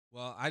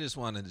Well, I just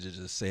wanted to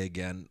just say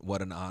again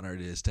what an honor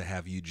it is to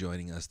have you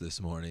joining us this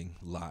morning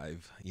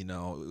live.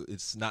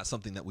 It's not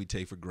something that we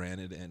take for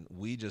granted, and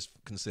we just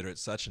consider it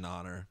such an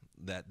honor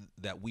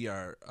that we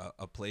are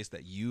a place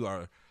that you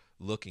are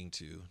looking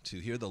to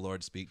hear the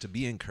Lord speak, to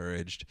be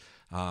encouraged,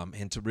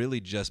 and to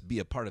really just be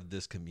a part of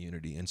this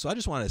community. And so I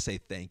just want to say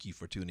thank you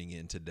for tuning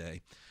in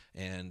today.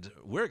 And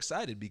we're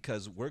excited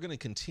because we're going to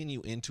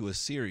continue into a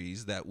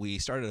series that we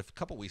started a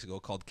couple weeks ago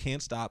called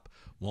Can't Stop,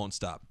 Won't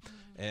Stop.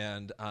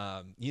 And,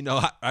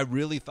 I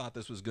really thought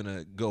this was going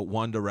to go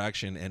one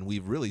direction, and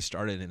we've really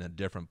started in a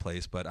different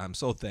place. But I'm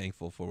so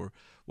thankful for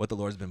what the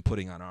Lord's been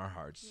putting on our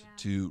hearts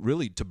to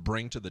really to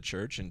bring to the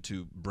church and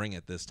to bring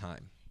at this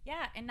time.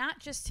 Yeah, and not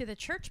just to the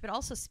church, but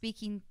also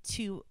speaking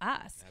to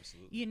us.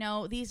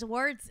 Absolutely. These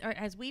words, are,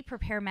 as we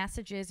prepare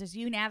messages, as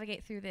you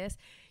navigate through this,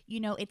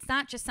 it's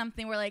not just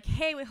something we're like,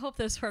 hey, we hope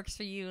this works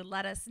for you.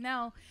 Let us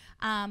know.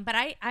 But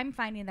I'm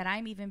finding that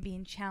I'm even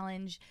being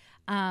challenged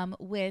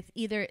with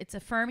either it's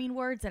affirming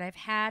words that I've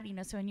had,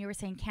 so when you were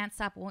saying can't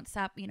stop, won't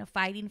stop,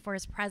 fighting for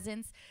his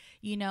presence,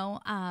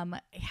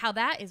 how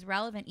that is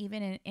relevant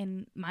even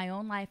in my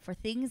own life for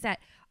things that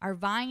are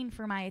vying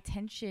for my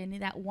attention,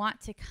 that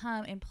want to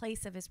come in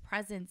place of his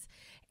presence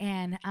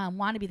and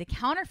want to be the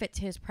counterfeit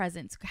to his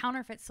presence,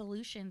 counterfeit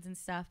solutions and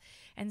stuff.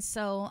 And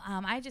so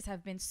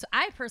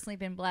I've personally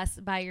been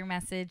blessed by your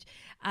message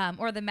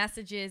or the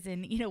messages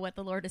and, what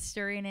the Lord is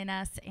stirring in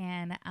us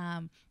and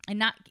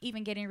not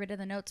even getting rid of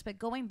the notes, but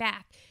going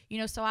back,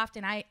 so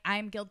often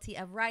I'm guilty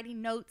of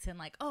writing notes and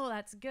like, oh,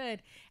 that's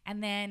good.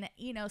 And then,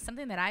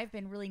 something that I've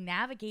been really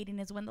navigating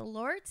is when the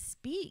Lord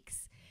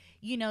speaks.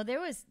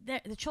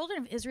 The children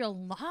of Israel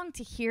long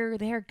to hear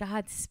their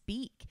God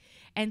speak.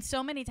 And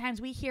so many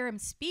times we hear him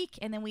speak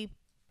and then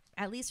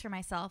at least for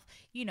myself,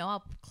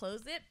 I'll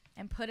close it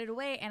and put it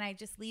away and I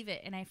just leave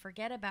it and I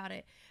forget about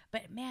it.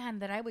 But man,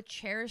 that I would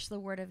cherish the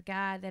word of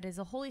God, that as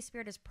the Holy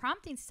Spirit is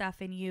prompting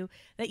stuff in you,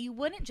 that you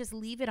wouldn't just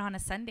leave it on a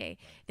Sunday,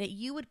 that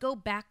you would go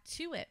back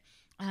to it.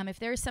 If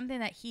there's something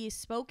that he has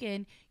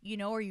spoken,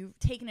 or you've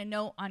taken a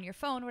note on your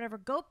phone, whatever,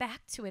 go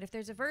back to it. If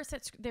there's a verse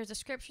there's a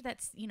scripture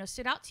that's,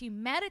 stood out to you,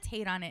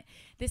 meditate on it.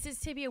 This is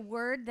to be a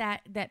word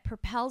that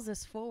propels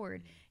us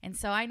forward. And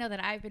so I know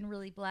that I've been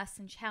really blessed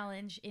and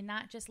challenged in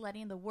not just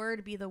letting the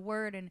word be the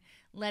word and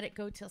let it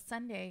go till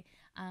Sunday,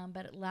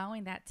 but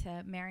allowing that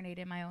to marinate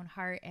in my own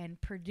heart and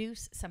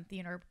produce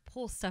something or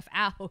pull stuff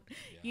out,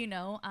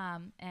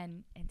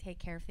 and take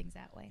care of things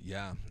that way.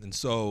 Yeah. And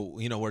so,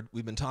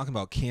 we've been talking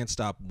about can't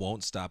stop,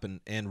 won't stop.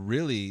 And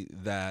really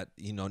that,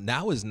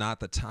 now is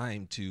not the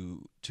time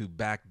to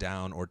back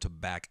down or to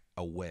back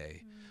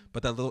away.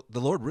 But the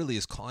Lord really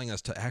is calling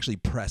us to actually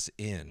press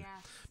in. Yeah.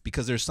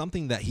 Because there's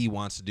something that he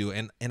wants to do.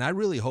 And I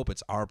really hope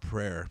it's our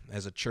prayer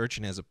as a church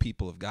and as a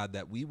people of God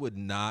that we would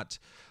not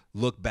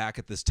look back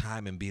at this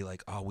time and be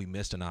like, oh, we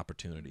missed an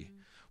opportunity.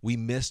 We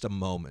missed a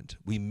moment.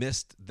 We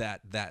missed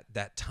that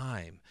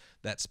time,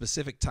 that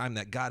specific time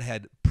that God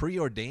had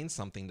preordained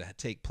something to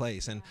take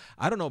place. And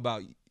I don't know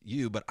about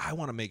you, but I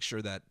want to make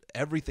sure that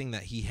everything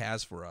that he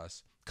has for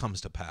us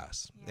comes to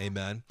pass. Yeah.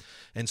 Amen.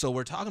 And so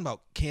we're talking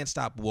about can't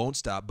stop, won't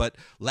stop. But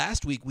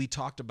last week we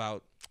talked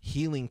about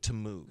healing to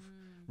move.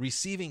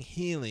 Receiving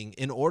healing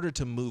in order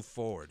to move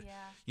forward.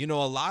 Yeah.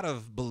 A lot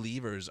of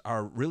believers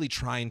are really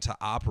trying to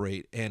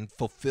operate and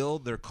fulfill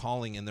their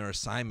calling and their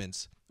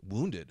assignments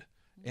wounded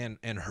and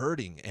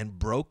hurting and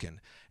broken.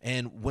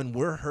 And when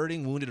we're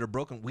hurting, wounded, or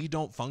broken, we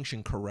don't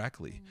function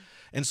correctly.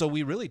 And so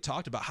we really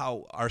talked about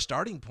how our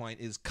starting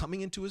point is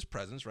coming into his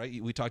presence,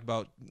 right? We talked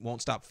about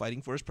won't stop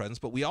fighting for his presence,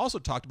 but we also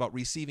talked about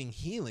receiving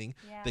healing,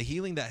 the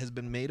healing that has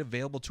been made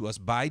available to us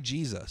by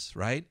Jesus,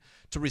 right?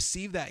 To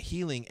receive that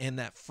healing and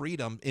that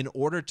freedom in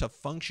order to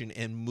function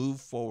and move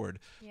forward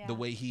the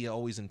way he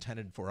always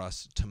intended for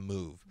us to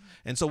move.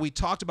 And so we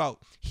talked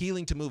about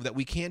healing to move, that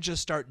we can't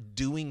just start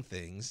doing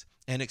things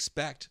and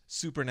expect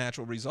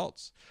supernatural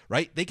results,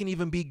 right? They can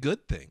even be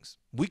good things.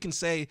 We can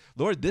say,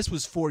 Lord, this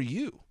was for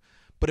you.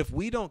 But if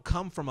we don't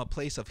come from a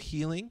place of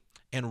healing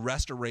and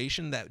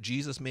restoration that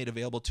Jesus made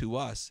available to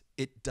us,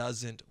 it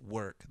doesn't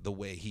work the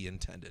way he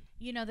intended.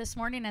 This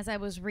morning as I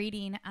was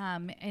reading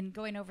and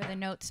going over the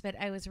notes, but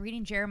I was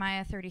reading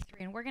Jeremiah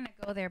 33, and we're going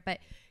to go there, but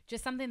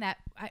just something that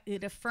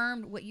it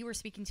affirmed what you were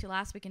speaking to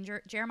last week in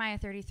Jeremiah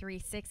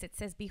 33:6. It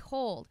says,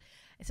 behold,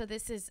 so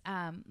this is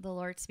the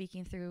Lord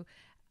speaking through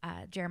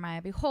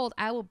Jeremiah, behold,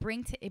 I will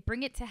bring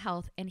it to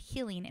health and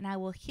healing, and I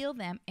will heal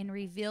them and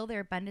reveal their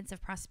abundance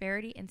of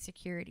prosperity and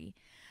security.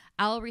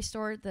 I will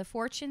restore the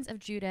fortunes of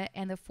Judah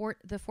and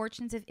the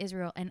fortunes of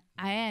Israel,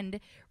 and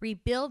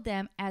rebuild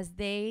them as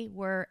they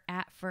were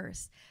at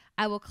first.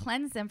 I will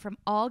cleanse them from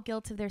all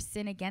guilt of their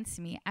sin against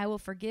me. I will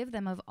forgive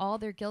them of all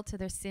their guilt of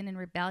their sin and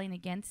rebellion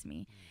against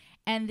me.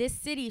 And this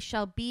city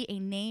shall be a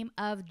name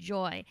of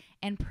joy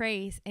and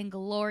praise and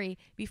glory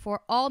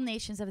before all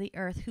nations of the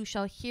earth, who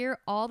shall hear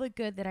all the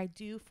good that I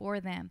do for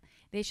them.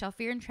 They shall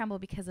fear and tremble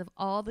because of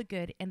all the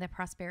good and the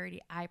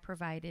prosperity I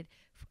provide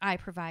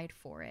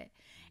for it.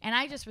 And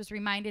I just was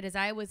reminded as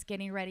I was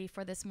getting ready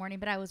for this morning,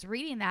 but I was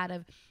reading that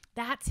of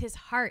That's his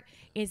heart,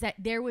 is that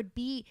there would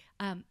be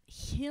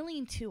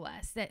healing to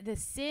us, that the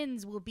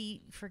sins will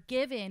be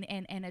forgiven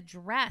and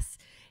addressed.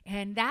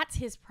 And that's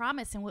his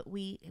promise. And what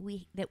we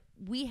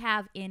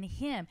have in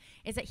him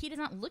is that he is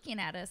not looking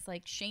at us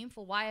like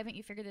shameful. Why haven't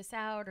you figured this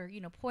out? Or,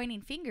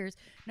 pointing fingers.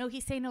 No,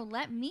 he's saying, no,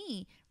 let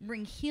me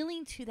bring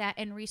healing to that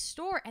and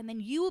restore. And then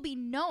you will be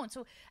known.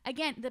 So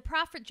again, the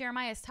prophet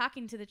Jeremiah is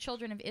talking to the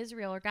children of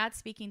Israel, or God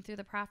speaking through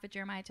the prophet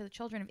Jeremiah to the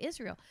children of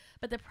Israel.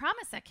 But the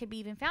promise that can be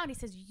even found, he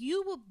says,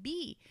 you will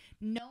be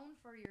known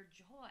for your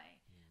joy.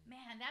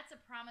 Man, that's a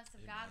promise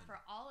of God for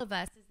all of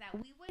us, is that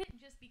we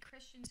wouldn't just be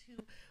Christians who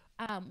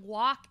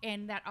walk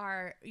and that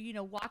are,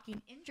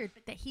 walking injured,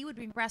 but that he would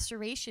bring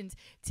restorations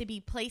to be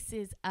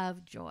places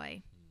of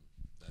joy.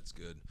 That's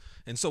good.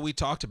 And so we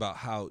talked about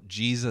how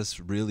Jesus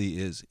really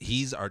is,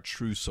 he's our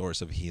true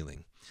source of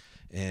healing.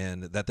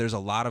 And that there's a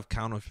lot of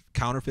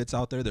counterfeits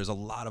out there. There's a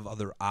lot of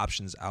other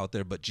options out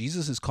there. But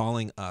Jesus is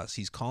calling us,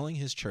 he's calling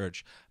his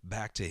church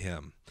back to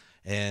him.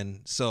 And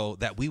so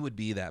that we would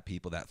be that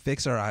people that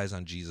fix our eyes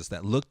on Jesus,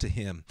 that look to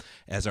him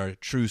as our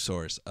true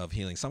source of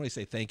healing. Somebody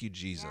say, thank you,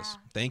 Jesus. Yeah.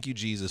 Thank you,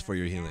 Jesus, for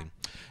your healing.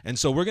 And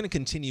so we're going to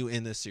continue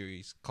in this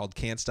series called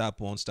Can't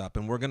Stop, Won't Stop.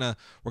 And we're going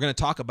to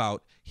talk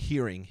about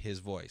hearing his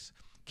voice.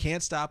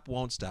 Can't stop,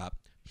 won't stop,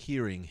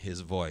 hearing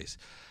his voice.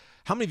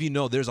 How many of you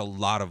know there's a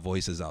lot of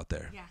voices out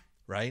there? Yeah.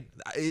 Right?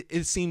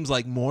 It seems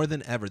like more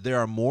than ever, there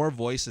are more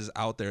voices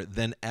out there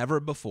than ever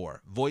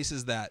before.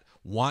 Voices that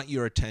want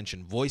your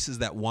attention, voices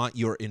that want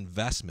your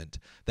investment,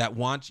 that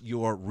want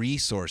your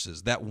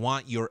resources, that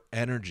want your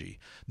energy.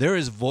 There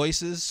is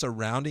voices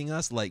surrounding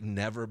us like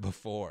never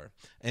before.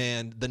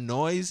 And the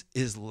noise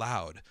is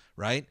loud,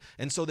 right?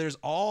 And so there's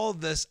all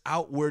this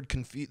outward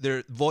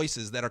there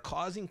voices that are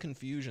causing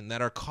confusion,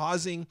 that are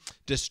causing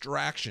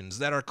distractions,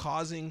 that are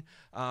causing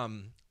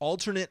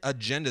alternate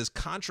agendas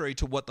contrary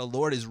to what the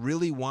Lord is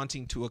really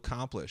wanting to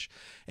accomplish.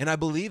 And I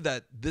believe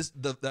that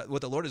that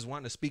what the Lord is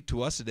wanting to speak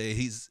to us today,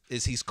 he's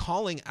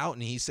calling out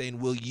and he's saying,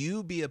 will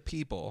you be a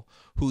people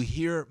who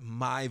hear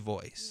my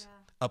voice,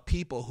 a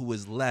people who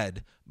is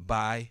led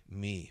by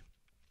me?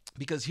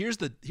 Because here's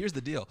the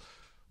deal.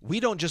 We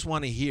don't just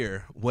want to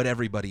hear what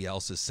everybody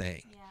else is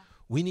saying. Yeah.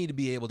 We need to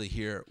be able to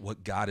hear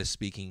what God is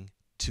speaking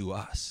to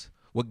us,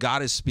 what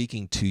God is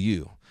speaking to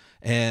you.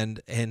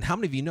 And how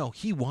many of you know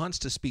he wants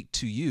to speak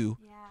to you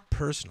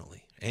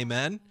personally?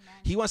 Amen?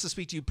 He wants to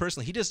speak to you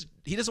personally.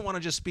 He doesn't want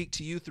to just speak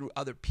to you through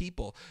other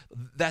people.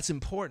 That's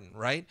important,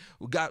 right?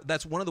 God,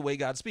 that's one of the way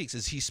God speaks,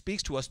 is he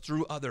speaks to us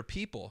through other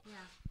people. Yeah.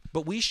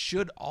 But we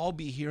should all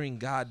be hearing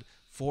God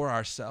for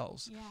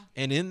ourselves. Yeah.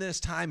 And in this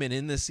time and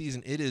in this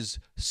season, it is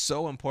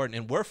so important.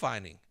 And we're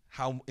finding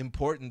how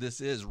important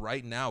this is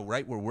right now,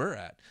 right where we're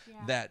at,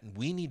 that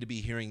we need to be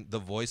hearing the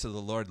voice of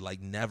the Lord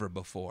like never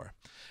before.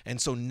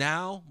 And so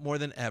now more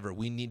than ever,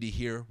 we need to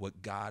hear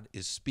what God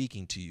is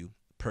speaking to you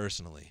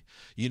personally.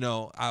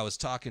 I was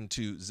talking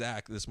to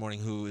Zach this morning,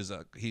 who is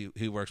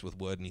he works with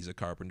wood and he's a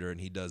carpenter and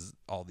he does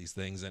all these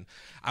things. And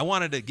I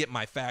wanted to get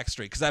my facts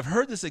straight because I've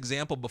heard this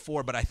example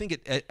before, but I could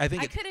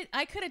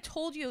have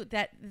told you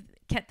that,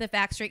 kept the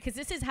facts straight, because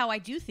this is how I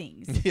do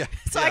things. Yeah.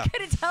 So I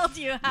could have told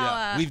you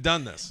how. We've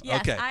done this.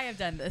 Yes, okay. I have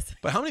done this.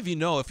 But how many of you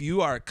know if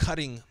you are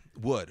cutting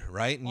wood,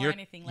 right? And or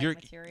anything like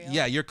material.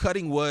 Yeah, you're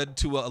cutting wood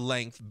to a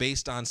length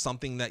based on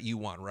something that you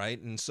want, right?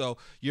 And so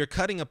you're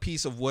cutting a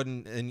piece of wood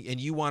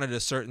and you wanted a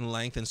certain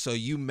length, and so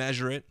you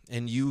measure it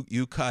and you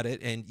cut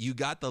it and you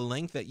got the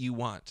length that you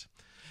want.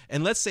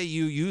 And let's say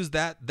you use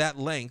that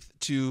length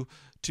to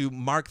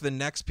mark the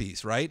next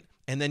piece, right?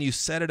 And then you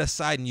set it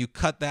aside and you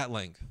cut that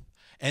length.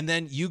 And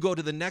then you go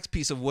to the next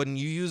piece of wood and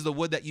you use the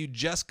wood that you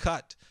just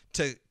cut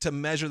to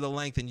measure the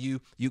length, and you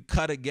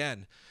cut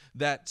again.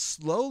 That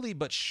slowly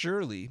but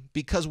surely,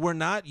 because we're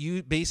not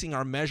basing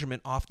our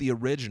measurement off the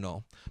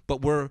original,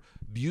 but we're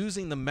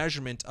using the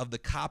measurement of the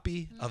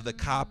copy of the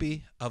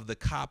copy of the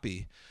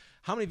copy.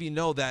 How many of you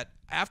know that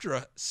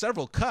after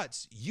several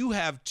cuts, you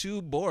have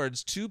two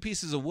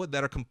pieces of wood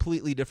that are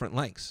completely different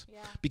lengths? Yeah.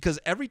 Because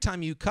every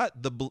time you cut,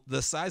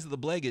 the size of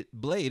the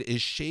blade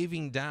is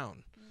shaving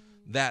down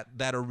that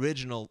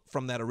original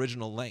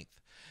length.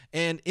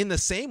 And in the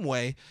same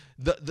way,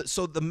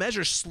 so the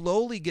measure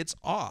slowly gets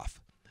off,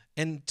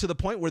 and to the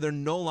point where they're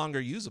no longer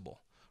usable,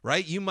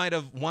 right? You might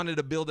have wanted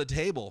to build a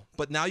table,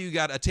 but now you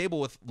got a table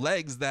with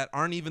legs that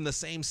aren't even the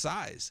same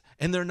size,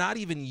 and they're not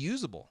even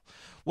usable.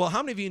 Well,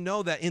 how many of you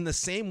know that in the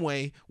same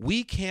way,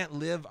 we can't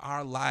live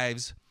our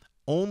lives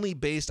only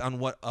based on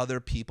what other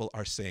people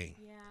are saying?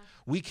 Yeah.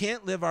 We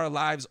can't live our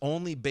lives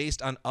only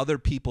based on other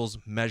people's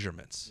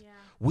measurements. Yeah.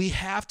 We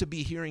have to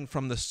be hearing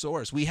from the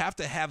source. We have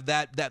to have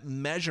that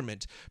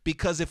measurement,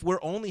 because if we're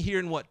only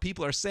hearing what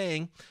people are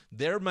saying,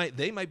 they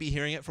might be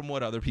hearing it from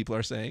what other people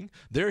are saying.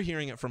 They're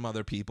hearing it from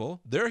other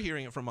people. They're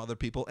hearing it from other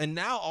people. And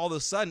now all of a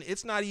sudden,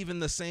 it's not even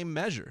the same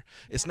measure.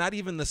 Yeah. It's not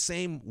even the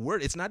same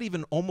word. It's not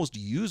even almost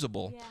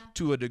usable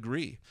to a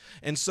degree.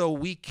 And so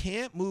we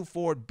can't move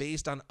forward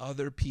based on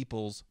other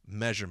people's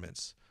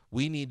measurements.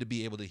 We need to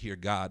be able to hear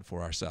God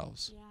for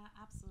ourselves. Yeah,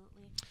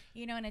 absolutely.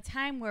 You know, in a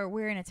time where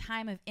we're in a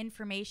time of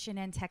information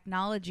and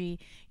technology,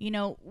 you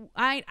know,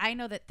 I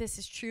know that this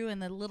is true,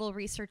 and the little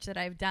research that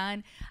I've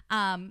done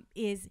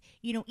is,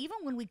 you know, even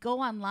when we go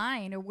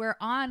online or we're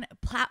on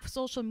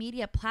social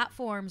media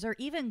platforms or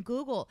even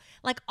Google,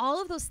 like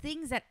all of those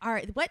things that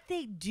are what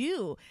they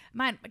do,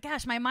 my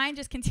mind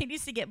just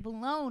continues to get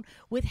blown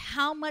with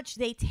how much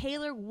they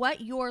tailor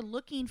what you're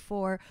looking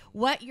for,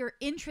 what your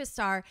interests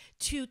are,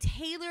 to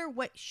tailor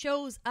what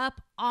shows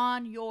up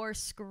on your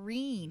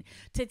screen,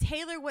 to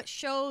tailor what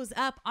shows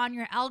up on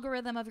your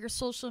algorithm of your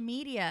social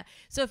media.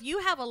 So if you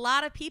have a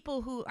lot of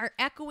people who are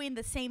echoing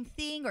the same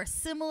thing or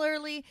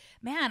similarly,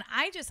 man,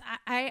 I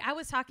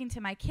was talking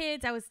to my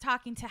kids. I was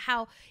talking to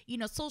how, you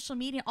know, social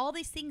media, all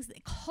these things, the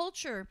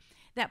culture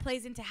that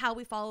plays into how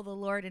we follow the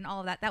Lord and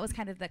all of that. That was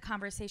kind of the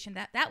conversation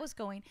that was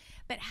going.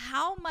 But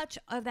how much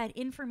of that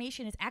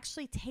information is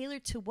actually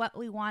tailored to what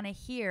we want to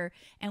hear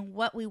and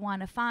what we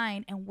want to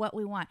find and what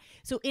we want.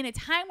 So in a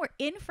time where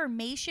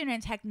information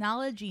and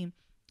technology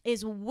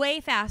is way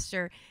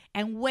faster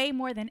and way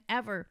more than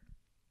ever,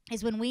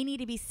 is when we need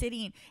to be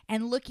sitting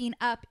and looking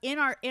up in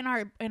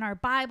our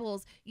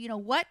Bibles, you know,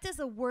 what does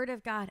the Word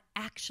of God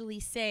actually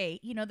say?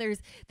 You know,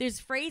 there's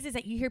phrases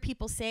that you hear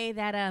people say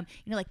that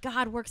you know, like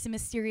God works in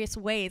mysterious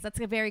ways. That's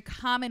a very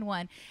common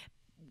one.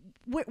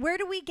 Where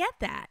do we get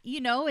that?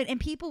 You know, and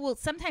people will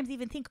sometimes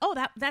even think, oh,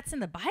 that's in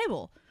the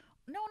Bible.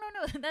 No,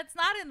 that's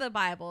not in the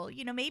Bible.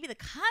 You know, maybe the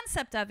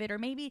concept of it, or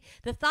maybe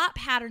the thought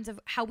patterns of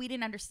how we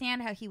didn't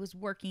understand how he was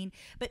working.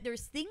 But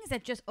there's things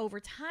that just over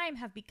time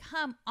have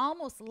become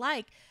almost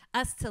like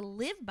us to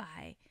live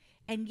by.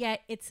 And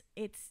yet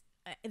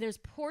there's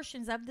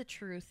portions of the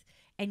truth,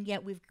 and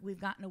yet we've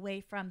gotten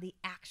away from the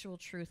actual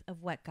truth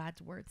of what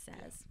God's word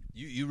says.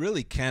 You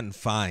really can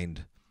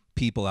find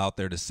people out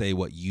there to say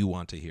what you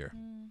want to hear.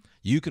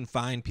 You can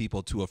find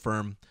people to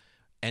affirm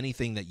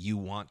anything that you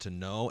want to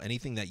know,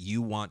 anything that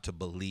you want to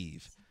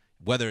believe,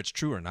 whether it's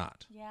true or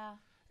not. Yeah.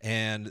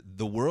 And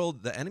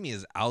the enemy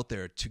is out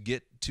there to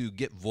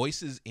get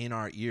voices in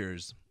our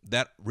ears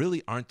that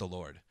really aren't the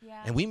Lord.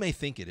 Yeah. And we may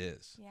think it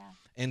is. Yeah.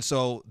 And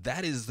so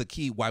that is the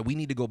key why we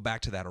need to go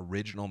back to that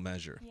original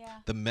measure. Yeah.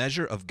 The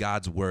measure of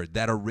God's word,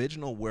 that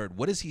original word.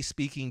 What is he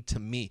speaking to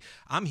me?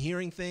 I'm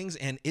hearing things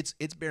and it's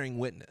bearing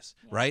witness,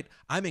 right?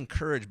 I'm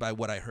encouraged by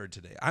what I heard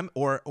today.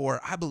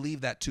 Or I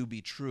believe that to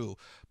be true.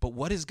 But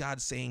what is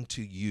God saying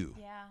to you?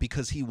 Yeah.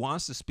 Because he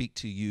wants to speak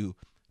to you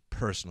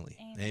personally.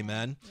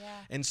 Amen. Yeah.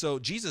 And so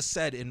Jesus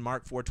said in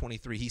Mark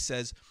 4:23, he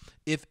says,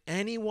 if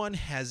anyone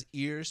has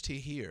ears to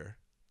hear,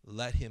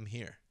 let him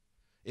hear.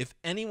 If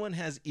anyone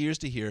has ears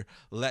to hear,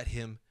 let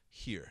him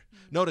hear.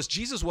 Notice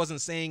Jesus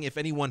wasn't saying if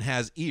anyone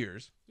has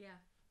ears,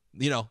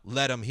 you know,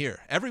 let him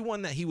hear.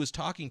 Everyone that he was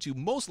talking to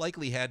most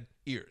likely had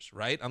ears,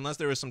 right? Unless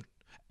there was some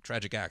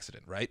tragic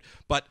accident, right?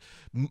 But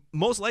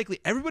most likely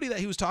everybody that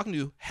he was talking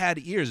to had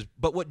ears.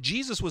 But what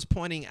Jesus was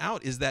pointing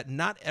out is that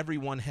not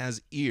everyone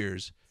has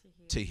ears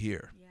to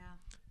hear.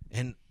 Yeah.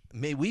 And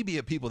may we be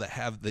a people that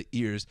have the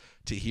ears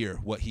to hear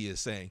what he is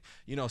saying.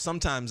 You know,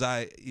 sometimes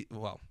I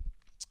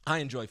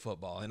enjoy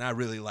football, and I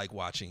really like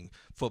watching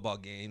football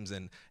games,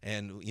 and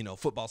you know,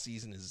 football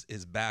season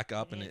is back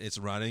up and it's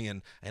running,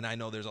 and I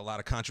know there's a lot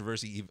of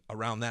controversy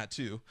around that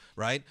too,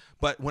 right?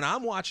 But when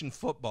I'm watching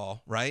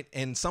football, right,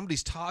 and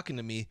somebody's talking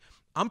to me,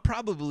 I'm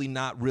probably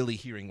not really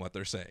hearing what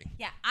they're saying.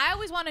 Yeah, I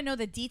always want to know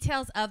the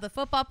details of the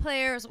football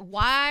players.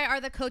 Why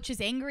are the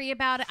coaches angry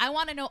about it? I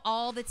want to know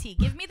all the tea.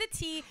 Give me the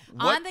tea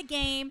on the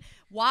game.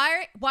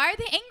 Why are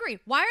they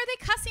angry? Why are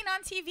they cussing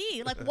on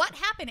TV? Like, what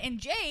happened? And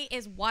Jay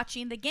is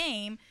watching the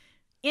game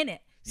in it.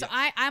 So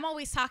yes. I'm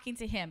always talking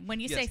to him. When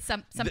you say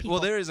some people.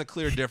 Well, there is a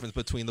clear difference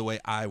between the way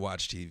I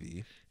watch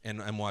TV and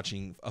I'm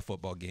watching a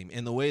football game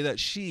and the way that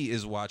she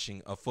is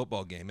watching a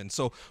football game. And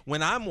so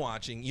when I'm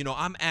watching, you know,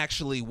 I'm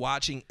actually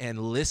watching and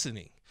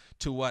listening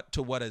to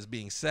what is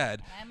being said.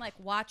 And I'm like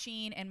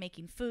watching and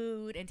making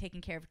food and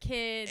taking care of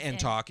kids and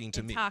talking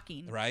to me.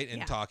 Right? And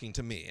yeah. talking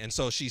to me. And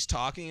so she's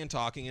talking and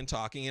talking and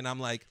talking, and I'm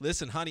like,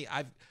 "Listen, honey,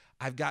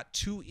 I've got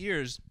two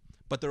ears,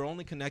 but they're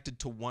only connected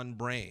to one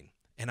brain.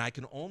 And I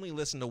can only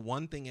listen to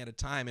one thing at a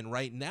time. And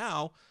right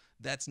now,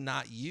 that's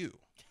not you."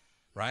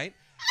 Right?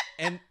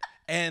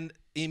 And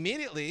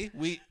immediately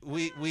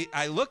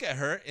I look at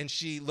her and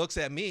she looks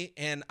at me,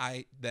 and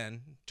I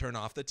then turn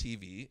off the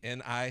TV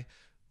and I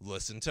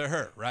listen to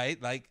her,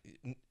 right? Like,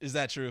 is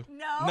that true?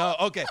 No.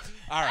 Okay.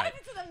 All right. I'm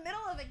into the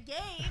middle of a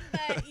game,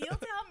 but you'll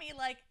tell me,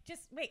 like,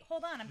 just wait,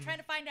 hold on, I'm trying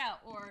to find out.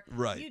 Or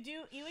right.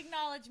 You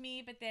acknowledge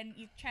me, but then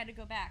you try to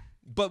go back.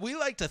 But we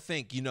like to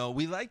think,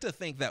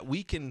 that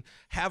we can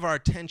have our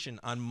attention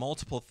on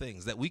multiple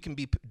things, that we can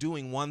be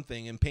doing one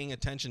thing and paying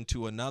attention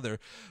to another.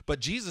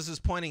 But Jesus is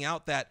pointing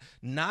out that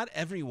not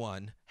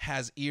everyone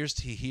has ears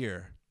to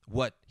hear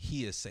what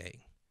he is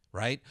saying.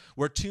 Right?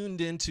 We're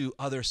tuned into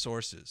other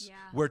sources. Yeah.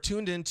 We're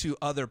tuned into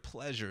other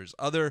pleasures,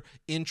 other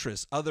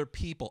interests, other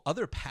people,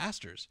 other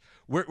pastors.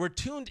 We're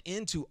tuned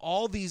into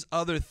all these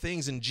other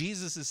things. And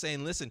Jesus is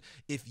saying, listen,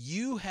 if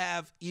you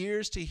have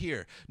ears to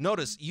hear,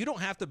 notice you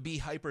don't have to be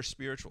hyper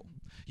spiritual.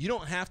 You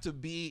don't have to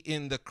be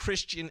in the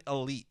Christian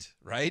elite,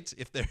 right?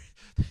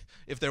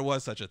 if there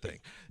was such a thing.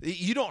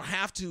 You don't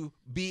have to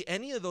be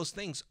any of those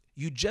things.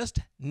 You just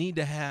need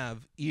to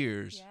have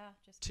ears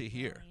just to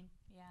hear. willing.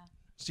 Yeah.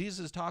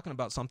 Jesus is talking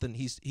about something.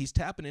 He's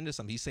tapping into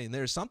something. He's saying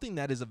there's something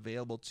that is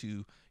available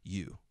to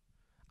you.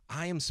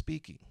 I am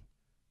speaking.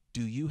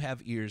 Do you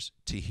have ears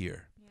to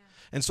hear? Yeah.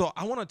 And so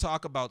I want to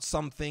talk about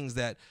some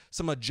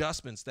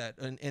adjustments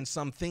and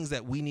some things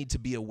that we need to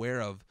be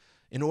aware of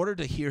in order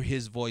to hear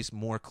his voice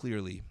more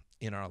clearly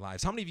in our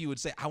lives. How many of you would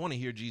say, I want to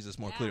hear Jesus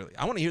more clearly?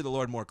 I want to hear the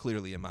Lord more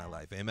clearly in my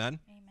life. Amen?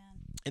 Amen.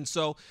 And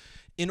so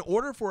in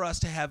order for us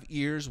to have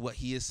ears, what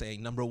he is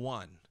saying, number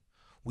one,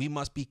 we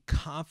must be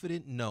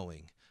confident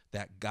knowing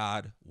that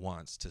God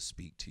wants to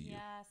speak to you.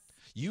 Yes.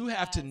 You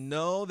have to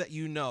know that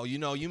you know.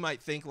 You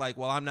might think like,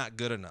 well, I'm not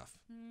good enough.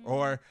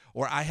 Or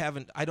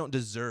I don't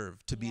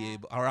deserve to be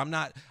able, or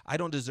I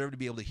don't deserve to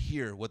be able to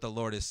hear what the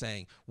Lord is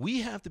saying.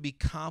 We have to be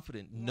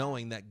confident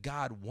knowing that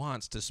God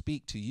wants to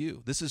speak to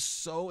you. This is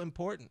so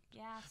important.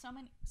 Yeah,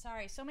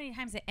 so many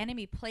times the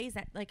enemy plays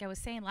that, like I was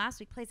saying last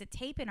week, plays a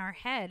tape in our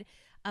head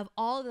of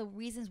all the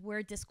reasons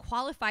we're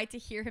disqualified to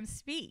hear him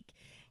speak.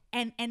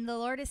 And the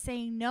Lord is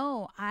saying,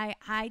 no,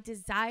 I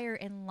desire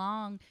and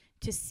long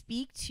to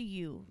speak to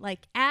you,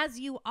 like as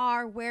you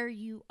are, where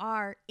you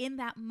are in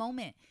that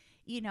moment.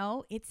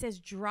 It says,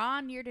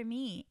 draw near to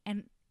me,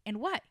 and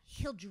what?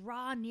 He'll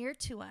draw near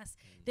to us.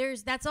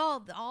 That's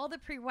all the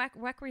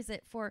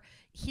prerequisite for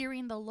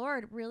hearing the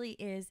Lord really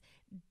is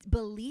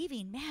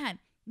believing, man,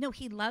 no,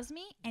 he loves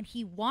me and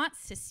he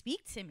wants to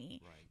speak to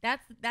me. Right.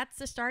 That's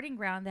the starting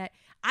ground, that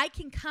I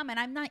can come and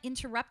I'm not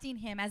interrupting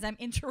him as I'm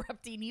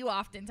interrupting you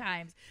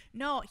oftentimes.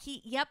 No,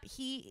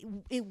 he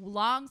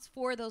longs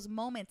for those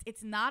moments.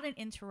 It's not an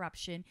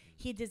interruption.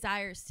 He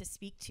desires to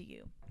speak to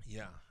you.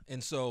 Yeah.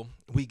 And so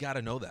we got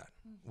to know that.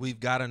 We've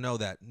got to know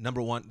that,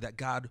 number one, that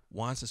God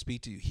wants to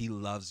speak to you. He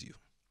loves you.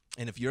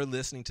 And if you're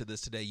listening to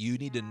this today, you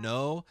need to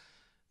know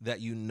that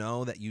you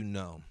know that you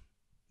know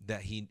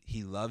that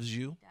he loves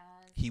you.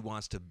 He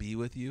wants to be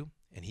with you,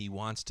 and he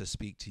wants to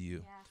speak to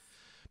you. Yes.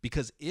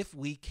 Because if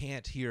we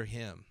can't hear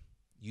him,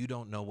 you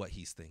don't know what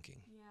he's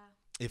thinking. Yeah.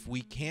 If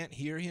we can't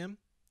hear him,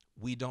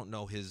 we don't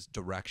know his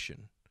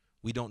direction.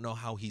 We don't know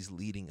how he's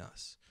leading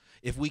us.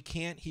 If we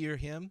can't hear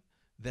him,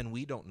 then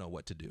we don't know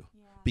what to do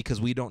because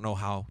we don't know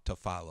how to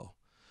follow.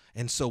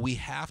 And so we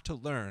have to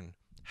learn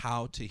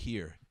how to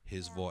hear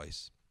his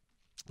voice.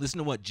 Listen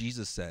to what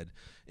Jesus said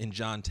in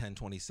John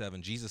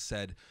 10:27. Jesus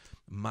said,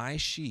 my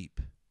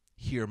sheep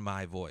hear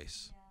my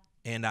voice,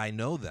 and I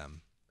know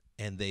them,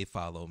 and they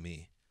follow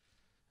me.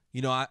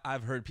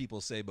 I've heard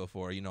people say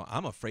before,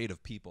 I'm afraid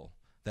of people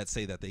that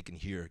say that they can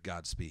hear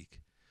God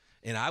speak.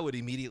 And I would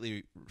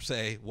immediately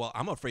say, well,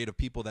 I'm afraid of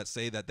people that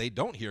say that they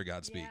don't hear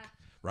God speak,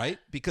 right?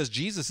 Because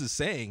Jesus is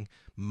saying,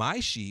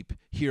 my sheep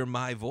hear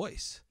my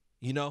voice.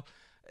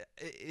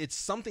 It's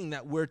something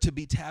that we're to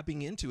be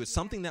tapping into. It's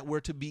something that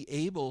we're to be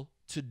able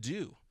to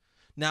do.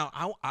 Now,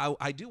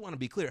 I do want to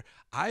be clear.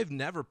 I've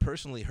never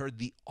personally heard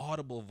the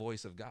audible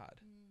voice of God,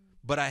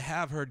 but I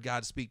have heard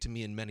God speak to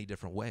me in many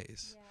different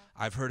ways. Yeah.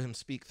 I've heard him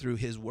speak through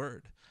his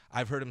word.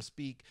 I've heard him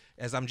speak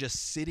as I'm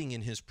just sitting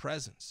in his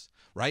presence,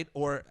 right?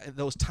 Or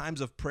those times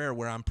of prayer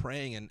where I'm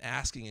praying and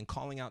asking and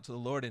calling out to the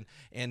Lord,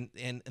 and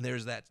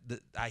there's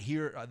I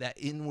hear that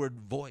inward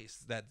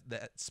voice that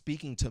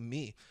speaking to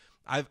me.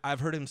 I've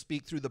heard him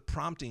speak through the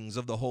promptings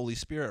of the Holy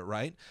Spirit,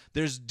 right?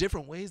 There's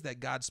different ways that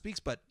God speaks,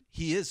 but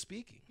he is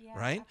speaking,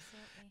 right? Absolutely.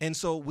 And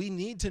so we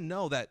need to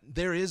know that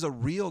there is a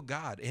real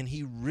God, and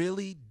he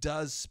really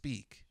does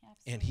speak,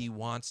 and he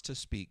wants to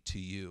speak to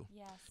you.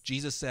 Yes.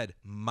 Jesus said,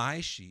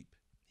 my sheep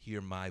hear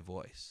my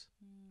voice.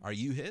 Are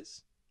you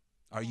his?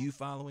 Are you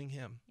following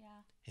him?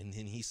 Yeah. And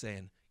then he's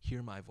saying,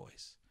 hear my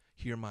voice,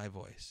 hear my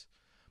voice.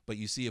 But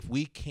you see, if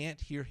we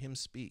can't hear him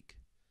speak,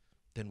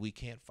 then we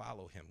can't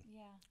follow him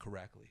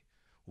correctly.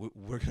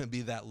 We're going to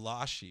be that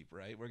lost sheep,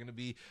 right? We're going to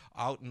be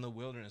out in the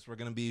wilderness. We're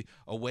going to be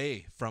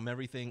away from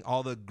everything,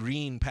 all the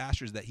green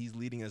pastures that he's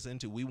leading us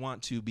into. We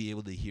want to be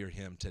able to hear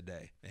him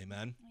today.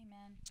 Amen?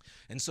 Amen.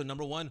 And so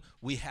number one,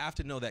 we have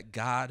to know that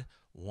God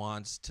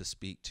wants to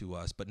speak to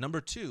us. But number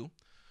two,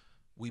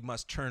 we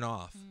must turn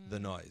off the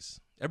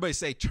noise. Everybody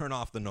say, turn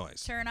off the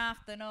noise. Turn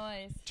off the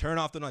noise. Turn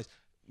off the noise.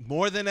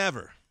 More than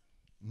ever,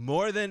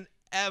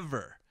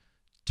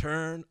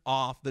 turn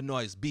off the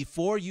noise.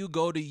 Before you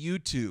go to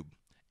YouTube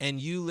and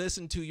you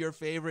listen to your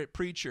favorite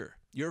preacher,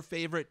 your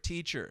favorite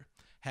teacher,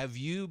 have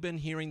you been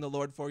hearing the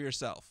Lord for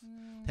yourself?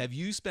 Have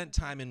you spent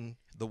time in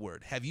the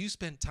Word? Have you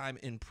spent time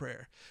in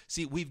prayer?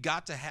 See, we've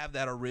got to have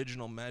that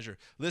original measure.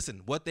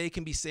 Listen, what they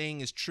can be saying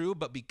is true,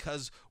 but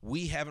because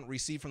we haven't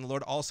received from the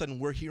Lord, all of a sudden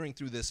we're hearing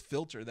through this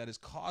filter that is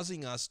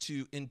causing us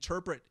to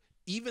interpret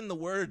even the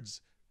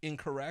words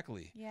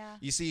incorrectly. Yeah.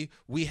 You see,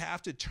 we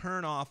have to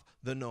turn off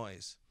the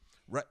noise.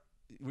 Right?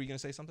 Were you going to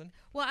say something?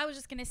 Well, I was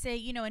just going to say,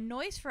 a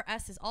noise for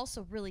us is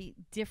also really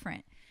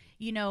different.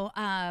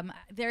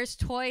 There's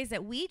toys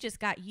that we just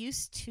got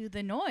used to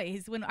the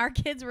noise when our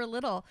kids were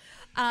little.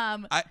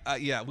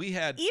 We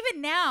had,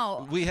 even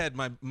now, we had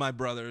my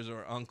brothers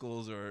or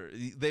uncles, or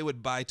they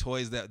would buy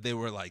toys that they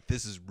were like,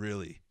 this is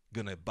really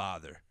going to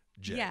bother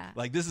Jay. Yeah.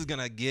 Like, this is going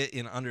to get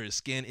in under his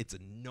skin. It's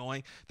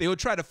annoying. They would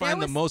try to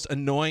find the was- most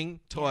annoying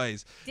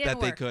toys Didn't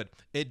that they work. could.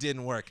 It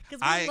didn't work. 'Cause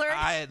we I learned-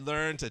 had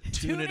learned to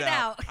tune it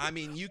out. out. I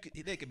mean,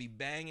 they could be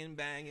banging.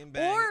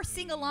 Or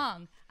sing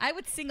along. I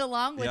would sing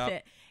along with Yep.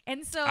 it.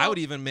 And so I would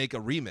even make a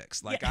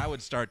remix. Like, I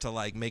would start to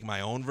like make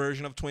my own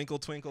version of Twinkle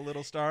Twinkle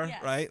Little Star,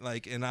 Yes. right?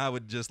 Like, and I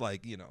would just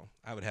like,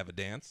 I would have a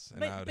dance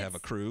and I would have a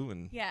crew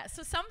and yeah,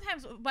 so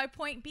sometimes my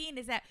point being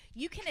is that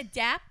you can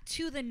adapt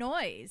to the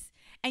noise,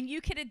 and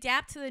you can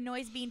adapt to the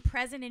noise being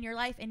present in your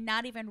life and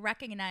not even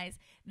recognize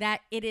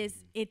that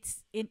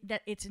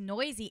that it's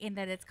noisy and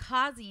that it's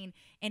causing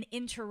an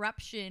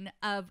interruption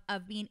of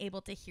being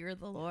able to hear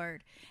the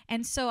Lord.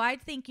 And so I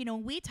think,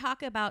 when we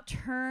talk about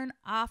turn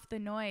off the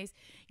noise,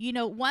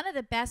 one of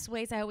the best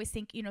ways I always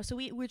think, so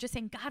we're just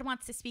saying God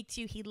wants to speak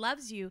to you. He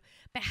loves you.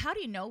 But how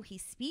do you know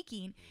he's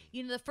speaking?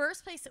 The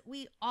first place that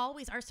we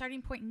always, our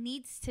starting point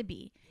needs to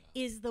be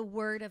is the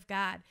word of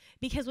God.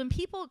 Because when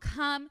people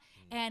come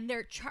and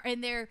they're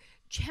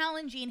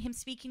challenging him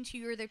speaking to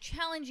you, or they're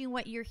challenging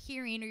what you're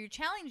hearing, or you're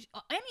challenging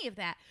any of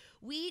that,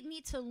 we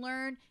need to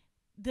learn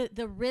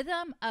the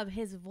rhythm of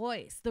his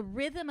voice, the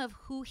rhythm of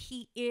who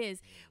he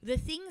is, the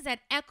things that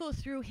echo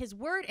through his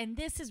word. And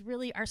this is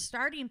really our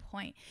starting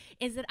point,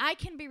 is that I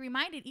can be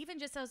reminded, even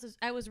just as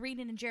I was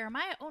reading in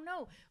Jeremiah, oh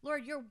no,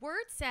 Lord, your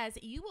word says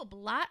you will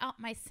blot out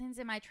my sins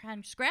and my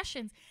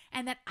transgressions,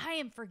 and that I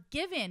am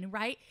forgiven,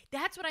 right?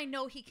 That's what I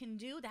know he can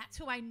do. That's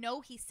who I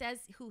know he says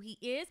who he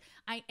is.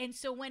 And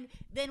so when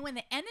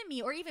the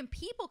enemy or even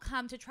people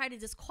come to try to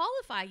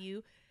disqualify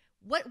you,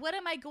 what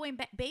am I going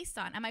based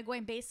on? Am I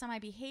going based on my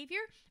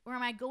behavior, or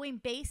am I going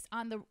based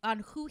on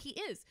who he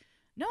is?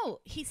 No,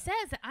 he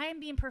says that I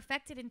am being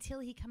perfected until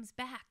he comes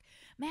back.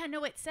 Man,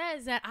 no, it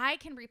says that I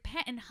can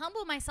repent and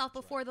humble myself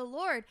before the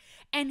Lord,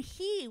 and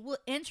he will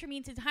enter me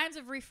into times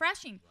of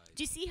refreshing. Right.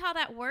 Do you see how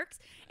that works?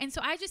 And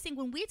so I just think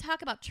when we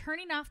talk about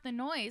turning off the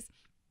noise,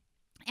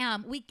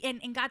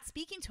 and God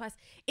speaking to us,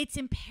 it's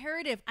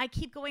imperative. I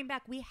keep going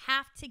back. We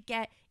have to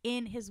get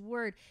in his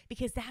word,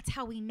 because that's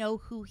how we know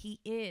who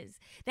he is.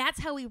 That's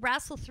how we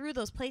wrestle through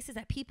those places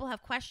that people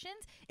have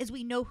questions, is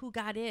we know who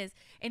God is.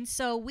 And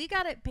so we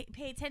got to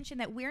pay attention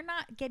that we're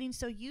not getting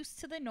so used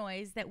to the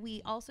noise that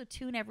we also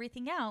tune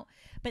everything out,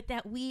 but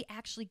that we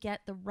actually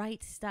get the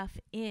right stuff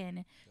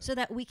in so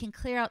that we can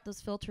clear out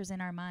those filters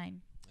in our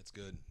mind. That's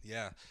good.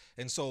 Yeah.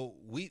 And so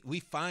we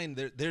find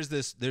there's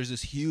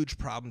this huge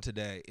problem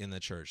today in the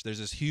church. There's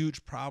this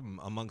huge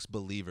problem amongst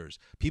believers,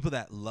 people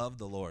that love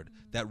the Lord,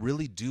 that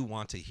really do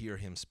want to hear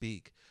him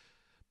speak.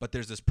 But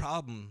there's this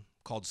problem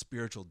called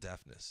spiritual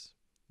deafness.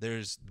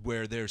 There's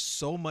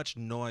so much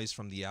noise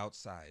from the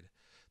outside.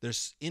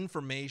 There's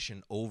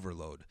information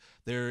overload.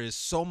 There is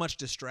so much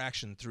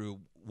distraction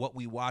through what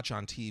we watch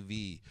on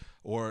TV,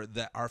 or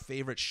our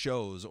favorite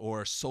shows,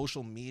 or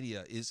social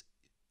media.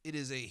 It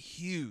is a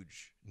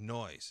huge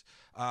noise.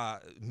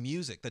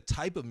 Music, the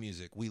type of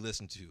music we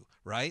listen to,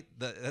 right?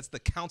 That's the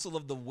counsel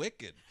of the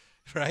wicked,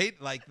 right?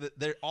 Like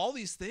there are all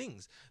these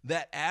things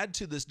that add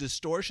to this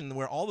distortion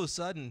where all of a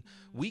sudden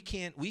we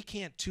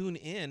can't tune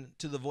in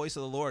to the voice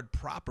of the Lord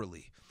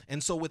properly.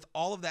 And so with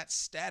all of that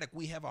static,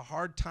 we have a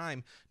hard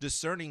time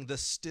discerning the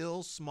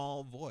still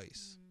small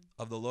voice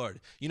of the Lord.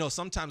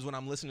 Sometimes when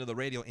I'm listening to the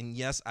radio, and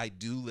yes, I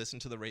do listen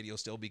to the radio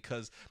still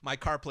because my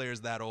car player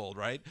is that old,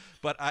 right?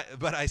 But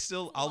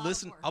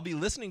I'll be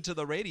listening to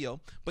the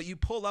radio, but you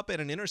pull up at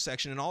an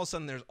intersection and all of a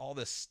sudden there's all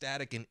this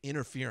static and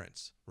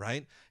interference,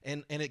 right?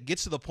 And it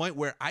gets to the point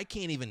where I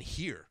can't even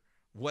hear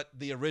what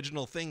the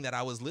original thing that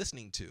I was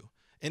listening to.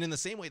 And in the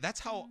same way, that's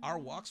how our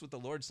walks with the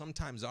Lord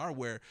sometimes are,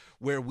 where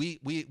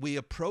we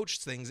approach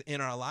things in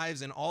our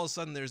lives, and all of a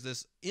sudden there's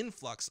this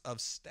influx of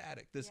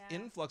static, this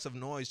influx of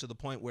noise, to the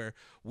point where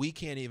we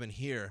can't even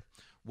hear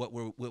what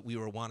we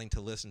were wanting to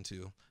listen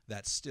to,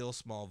 that still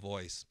small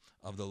voice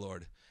of the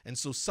Lord. And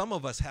so some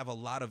of us have a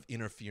lot of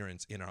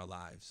interference in our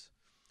lives.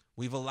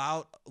 We've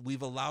allowed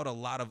a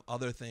lot of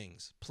other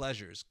things,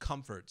 pleasures,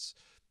 comforts,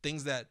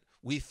 things that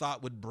we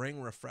thought would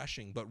bring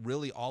refreshing, but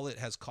really all it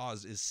has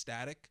caused is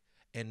static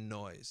and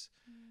noise.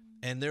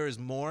 And there is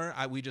more.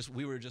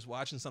 We were just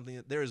watching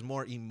something. There is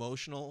more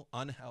emotional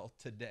unhealth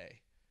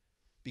today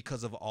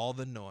because of all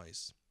the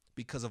noise,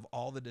 because of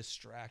all the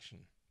distraction,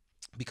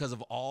 because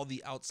of all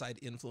the outside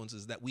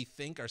influences that we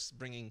think are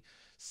bringing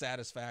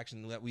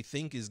satisfaction, that we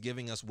think is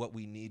giving us what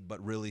we need, but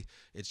really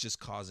it's just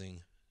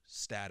causing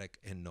static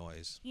and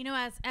noise.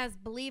 As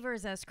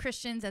believers, as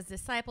Christians, as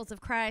disciples of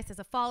Christ, as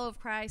a follower of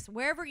Christ,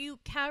 however you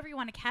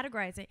want to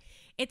categorize it,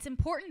 it's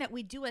important that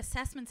we do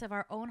assessments of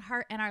our own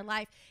heart and our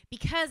life,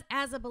 because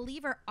as a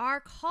believer, our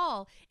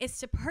call is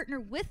to partner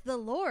with the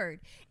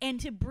Lord and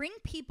to bring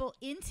people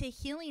into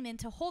healing,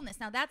 into wholeness.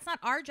 Now, that's not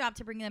our job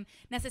to bring them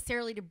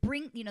necessarily to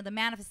bring, the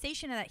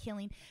manifestation of that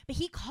healing, but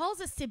he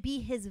calls us to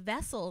be his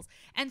vessels.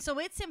 And so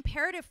it's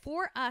imperative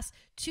for us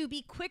to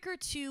be quicker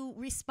to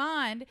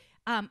respond.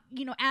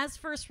 As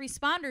first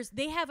responders,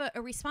 they have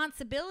a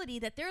responsibility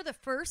that they're the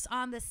first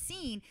on the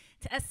scene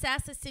to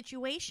assess a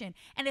situation.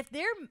 And if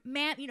they're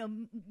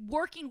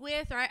working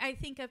with, or I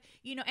think of,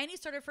 any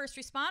sort of first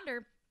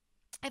responder,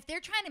 if they're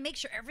trying to make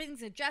sure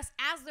everything's adjust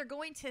as they're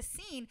going to a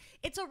scene,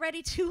 it's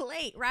already too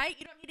late, right?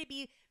 You don't need to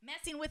be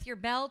messing with your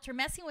belt or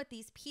messing with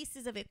these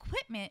pieces of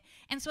equipment.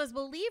 And so as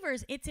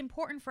believers, it's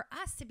important for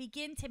us to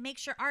begin to make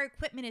sure our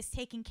equipment is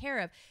taken care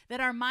of, that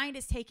our mind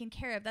is taken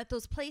care of, that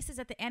those places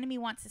that the enemy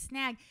wants to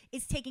snag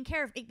is taken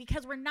care of,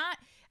 because we're not,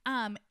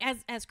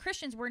 as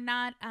Christians, we're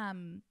not,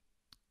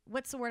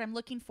 what's the word I'm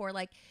looking for?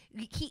 Like,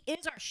 he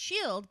is our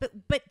shield,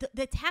 but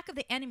the attack of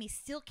the enemy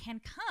still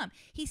can come.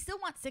 He still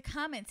wants to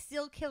come and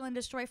still kill and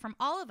destroy from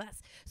all of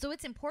us. So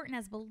it's important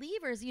as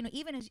believers, you know,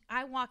 even as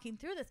I walking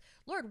through this,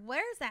 Lord,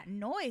 where's that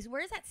noise?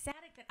 Where's that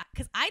static?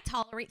 Because I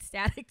tolerate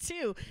static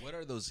too. What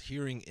are those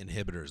hearing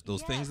inhibitors?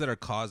 Those Yes. things that are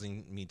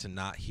causing me to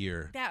not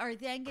hear That are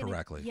then gonna,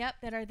 correctly. Yep,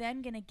 that are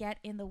then going to get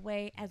in the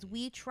way as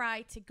we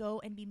try to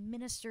go and be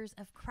ministers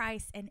of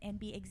Christ and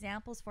be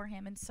examples for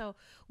him. And so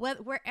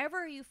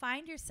wherever you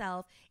find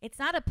yourself, it's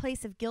not a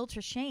place of guilt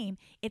or shame.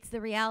 It's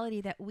the reality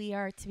that we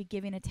are to be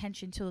giving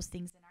attention to those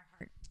things in our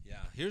heart.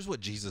 Yeah. Here's what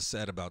Jesus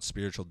said about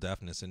spiritual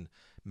deafness in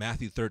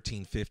Matthew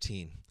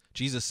 13:15.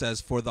 Jesus says,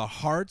 "For the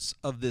hearts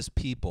of this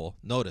people,"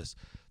 notice,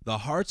 "the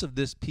hearts of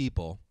this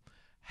people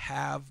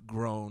have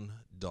grown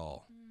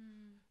dull."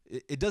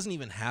 It doesn't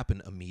even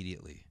happen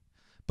immediately,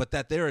 but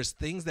that there is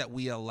things that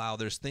we allow,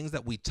 there's things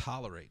that we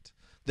tolerate,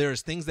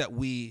 there's things that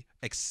we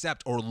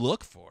accept or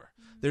look for.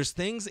 There's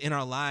things in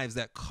our lives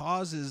that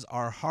causes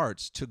our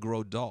hearts to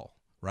grow dull,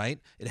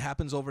 right? It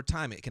happens over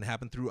time. It can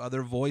happen through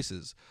other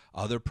voices,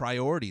 other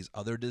priorities,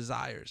 other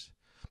desires.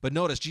 But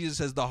notice Jesus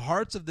says, "The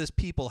hearts of this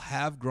people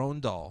have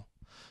grown dull.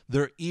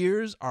 Their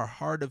ears are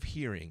hard of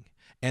hearing,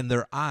 and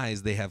their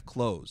eyes they have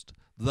closed.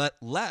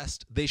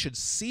 Lest they should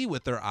see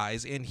with their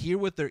eyes and hear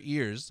with their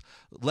ears,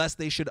 lest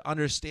they should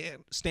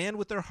stand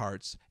with their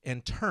hearts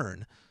and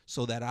turn,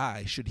 so that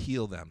I should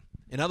heal them."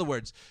 In other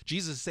words,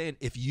 Jesus is saying,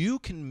 if you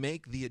can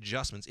make the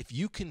adjustments, if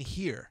you can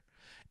hear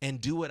and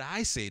do what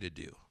I say to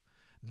do,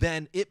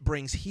 then it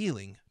brings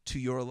healing to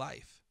your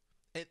life.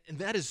 And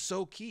that is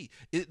so key.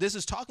 This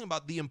is talking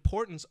about the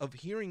importance of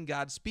hearing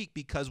God speak,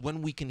 because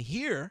when we can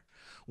hear,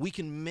 we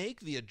can make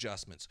the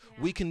adjustments.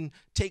 Yeah. We can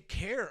take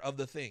care of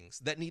the things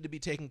that need to be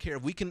taken care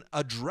of. We can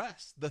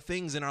address the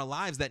things in our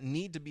lives that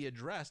need to be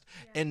addressed,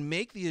 and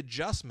make the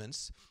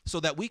adjustments so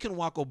that we can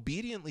walk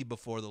obediently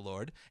before the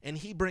Lord, and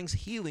he brings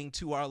healing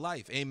to our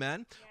life.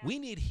 Amen? Yeah. We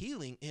need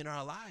healing in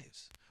our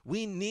lives.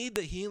 We need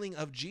the healing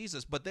of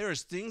Jesus, but there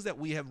is things that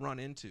we have run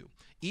into.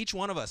 Each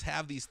one of us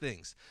have these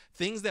things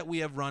that we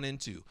have run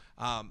into.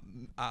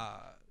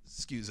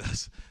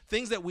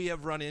 Things that we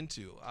have run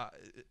into.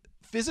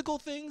 Physical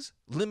things,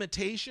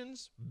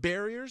 limitations,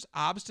 barriers,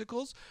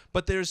 obstacles,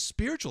 but there's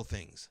spiritual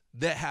things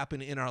that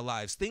happen in our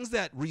lives, things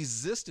that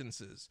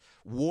resistances,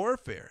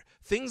 warfare,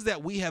 things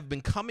that we have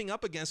been coming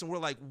up against, and we're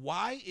like,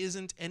 why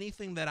isn't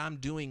anything that I'm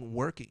doing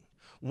working?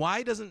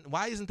 Why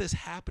isn't this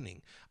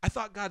happening? I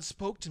thought God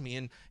spoke to me,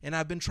 and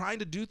I've been trying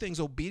to do things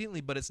obediently,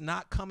 but it's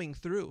not coming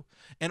through.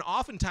 And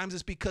oftentimes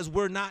it's because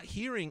we're not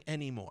hearing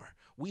anymore.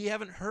 We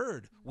haven't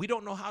heard. We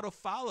don't know how to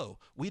follow.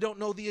 We don't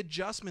know the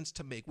adjustments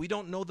to make. We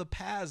don't know the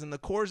paths and the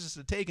courses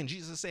to take. And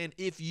Jesus is saying,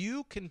 if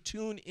you can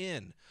tune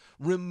in,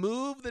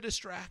 remove the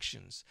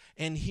distractions,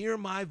 and hear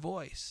my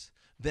voice,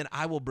 then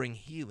I will bring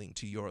healing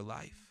to your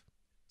life.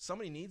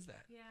 Somebody needs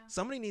that. Yeah.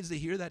 Somebody needs to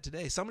hear that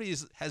today. Somebody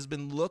has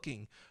been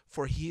looking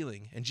for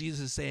healing, and Jesus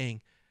is saying,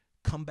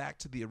 come back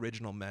to the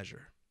original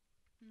measure.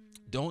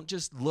 Don't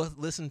just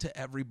listen to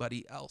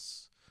everybody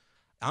else.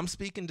 I'm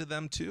speaking to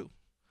them too,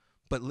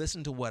 but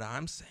listen to what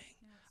I'm saying.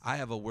 Yes. I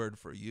have a word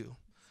for you.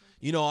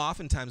 You know,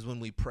 oftentimes when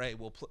we pray,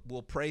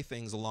 we'll pray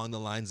things along the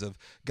lines of,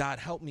 God,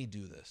 help me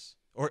do this.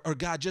 Or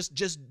God,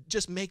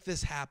 just make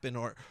this happen,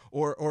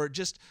 or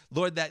just,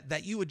 Lord,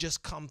 that you would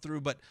just come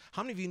through. But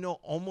how many of you know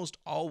almost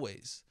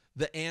always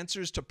the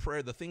answers to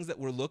prayer, the things that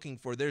we're looking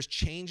for, there's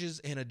changes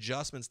and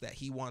adjustments that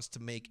he wants to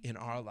make in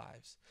our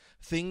lives,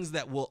 things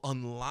that will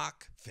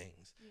unlock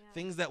things,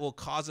 things that will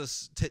cause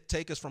us to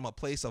take us from a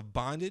place of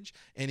bondage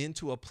and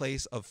into a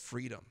place of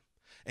freedom.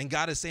 And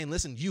God is saying,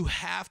 listen, you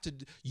have to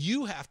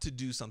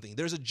do something.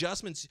 There's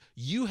adjustments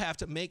you have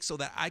to make so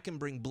that I can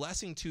bring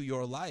blessing to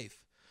your life.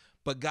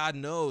 But God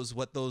knows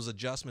what those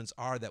adjustments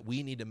are that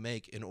we need to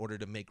make in order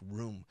to make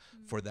room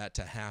for that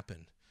to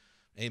happen.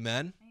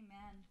 Amen? Amen.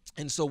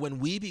 And so when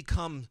we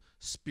become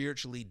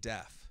spiritually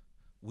deaf,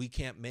 we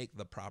can't make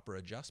the proper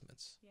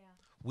adjustments. Yeah.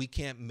 We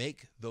can't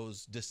make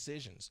those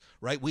decisions,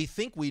 right? We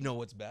think we know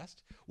what's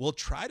best. We'll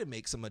try to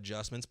make some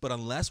adjustments, but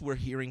unless we're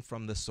hearing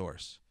from the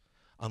source,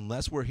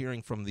 unless we're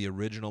hearing from the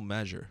original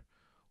measure,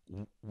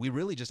 we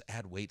really just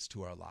add weights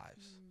to our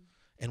lives.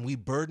 And we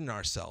burden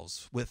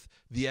ourselves with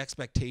the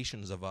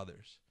expectations of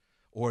others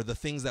or the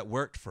things that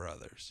worked for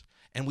others.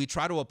 And we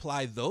try to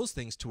apply those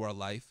things to our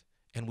life,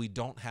 and we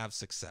don't have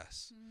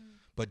success.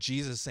 But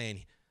Jesus is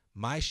saying,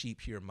 my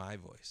sheep hear my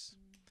voice.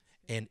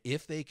 And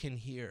if they can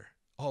hear,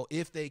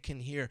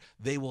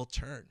 they will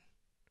turn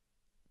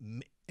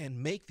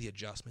and make the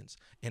adjustments,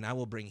 and I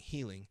will bring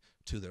healing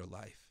to their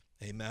life.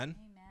 Amen?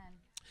 Amen.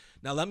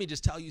 Now, let me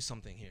just tell you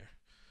something here.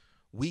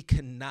 We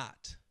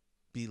cannot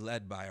be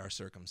led by our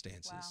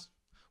circumstances. Wow.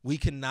 We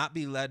cannot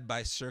be led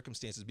by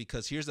circumstances,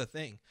 because here's the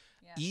thing.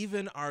 Yeah.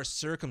 Even our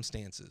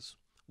circumstances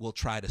will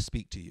try to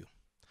speak to you.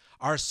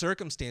 Our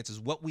circumstances,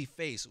 what we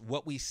face,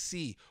 what we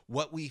see,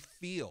 what we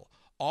feel,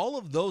 all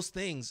of those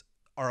things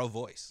are a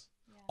voice.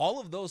 Yeah. All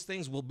of those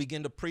things will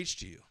begin to preach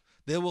to you.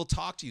 They will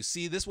talk to you.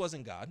 See, this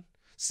wasn't God.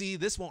 See,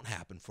 this won't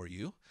happen for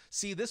you.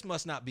 See, this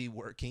must not be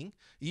working.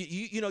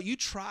 You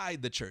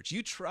tried the church.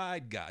 You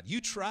tried God.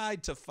 You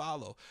tried to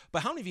follow.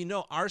 But how many of you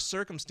know our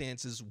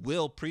circumstances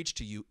will preach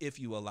to you if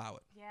you allow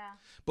it? Yeah.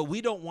 But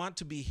we don't want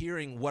to be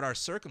hearing what our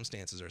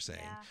circumstances are saying.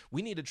 Yeah.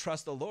 We need to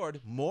trust the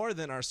Lord more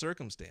than our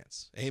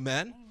circumstance.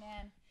 Amen?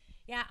 Amen.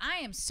 Yeah, I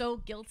am so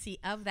guilty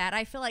of that.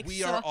 I feel like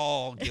we are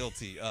all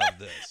guilty of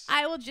this.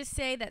 I will just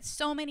say that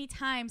so many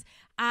times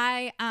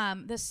I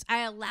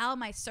allow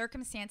my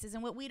circumstances,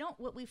 and what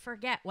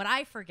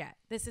I forget,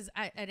 this is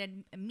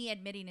me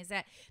admitting, is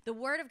that the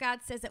Word of God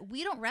says that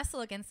we don't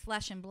wrestle against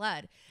flesh and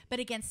blood, but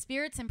against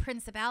spirits and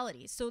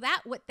principalities. So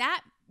what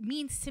that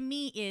means to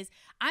me is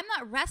I'm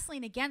not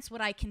wrestling against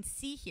what I can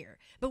see here,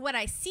 but what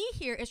I see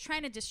here is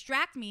trying to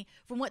distract me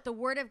from what the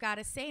Word of God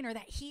is saying, or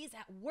that He's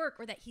at work,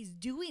 or that He's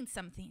doing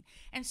something.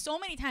 And so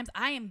many times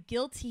I am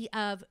guilty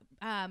of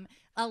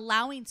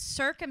allowing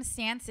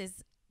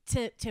circumstances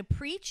to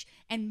preach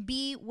and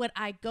be what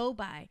I go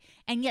by.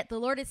 And yet the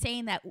Lord is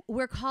saying that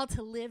we're called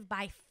to live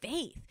by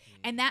faith.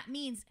 And that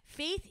means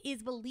faith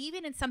is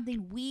believing in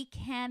something we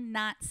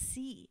cannot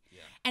see.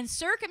 Yeah. And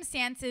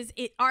circumstances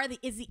is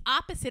the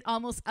opposite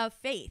almost of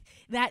faith.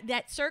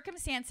 That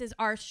circumstances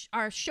are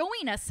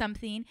showing us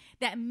something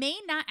that may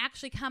not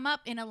actually come up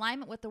in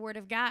alignment with the Word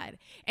of God.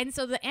 And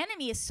so the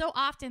enemy is so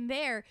often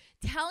there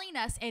telling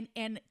us and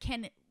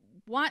can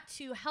want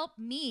to help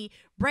me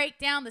break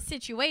down the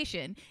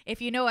situation,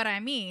 if you know what I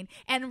mean.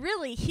 And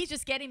really, he's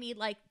just getting me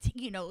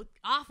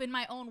off in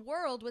my own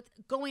world with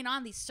going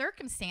on these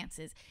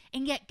circumstances.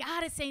 And yet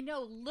God is saying,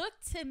 no, look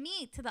to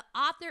me, to the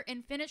author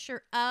and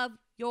finisher of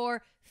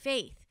your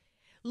faith.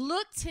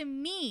 Look to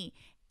me.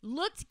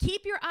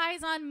 Keep your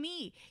eyes on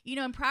me.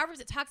 In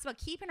Proverbs, it talks about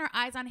keeping our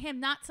eyes on Him,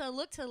 not to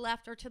look to the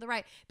left or to the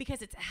right,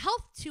 because it's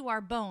health to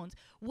our bones.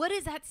 What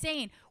is that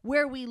saying?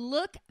 Where we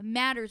look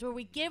matters, where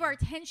we give our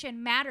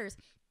attention matters.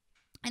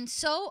 And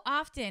so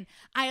often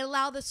I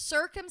allow the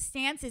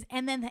circumstances,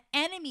 and then the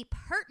enemy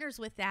partners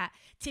with that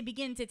to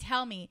begin to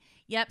tell me,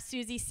 yep,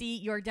 Susie, see,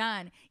 you're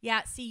done.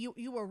 Yeah, see,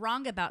 you were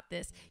wrong about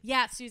this.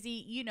 Yeah,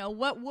 Susie,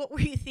 what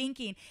were you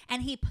thinking?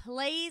 And he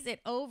plays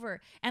it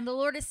over. And the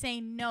Lord is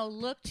saying, no,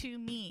 look to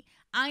me.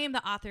 I am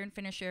the author and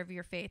finisher of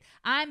your faith.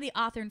 I'm the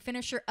author and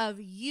finisher of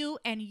you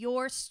and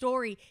your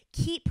story.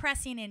 Keep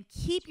pressing in.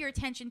 Keep your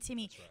attention to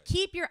me. Right.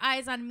 Keep your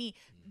eyes on me.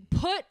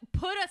 Put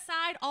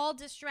aside all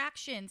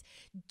distractions.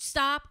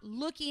 Stop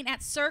looking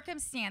at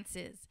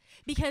circumstances.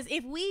 Because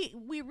if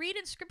we read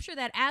in Scripture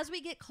that as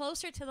we get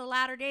closer to the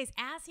latter days,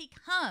 as He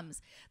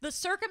comes, the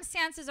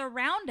circumstances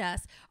around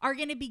us are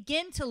going to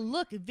begin to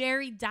look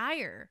very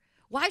dire.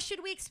 Why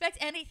should we expect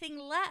anything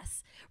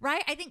less,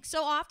 right? I think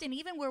so often,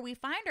 even where we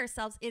find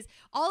ourselves, is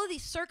all of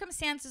these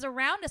circumstances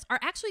around us are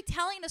actually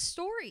telling a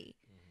story.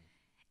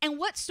 And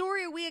what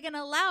story are we going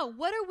to allow?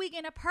 What are we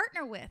going to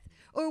partner with?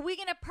 Or are we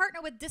going to partner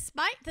with,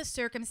 despite the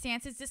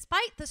circumstances,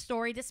 despite the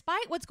story,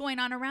 despite what's going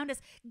on around us?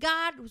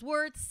 God's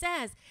word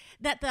says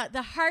that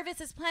the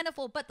harvest is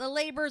plentiful, but the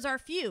laborers are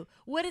few.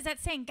 What is that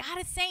saying? God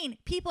is saying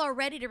people are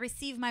ready to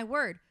receive my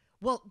word.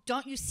 Well,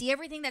 don't you see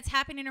everything that's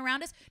happening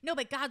around us? No,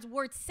 but God's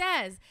word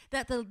says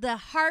that the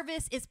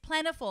harvest is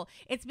plentiful.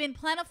 It's been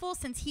plentiful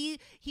since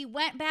he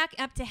went back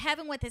up to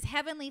heaven with His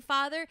heavenly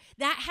Father.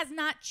 That has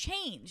not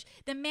changed.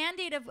 The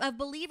mandate of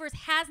believers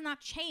has not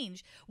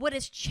changed. What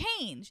has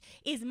changed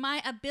is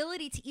my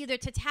ability to either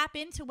to tap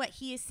into what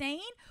He is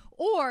saying,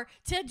 or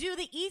to do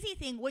the easy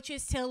thing, which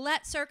is to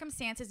let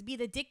circumstances be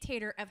the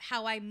dictator of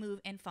how I move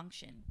and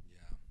function.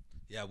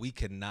 Yeah, we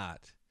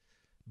cannot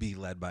be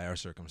led by our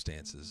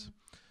circumstances. Mm-hmm.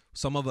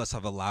 Some of us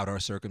have allowed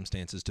our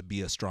circumstances to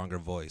be a stronger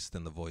voice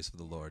than the voice of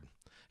the Lord.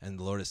 And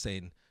the Lord is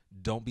saying,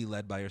 don't be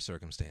led by your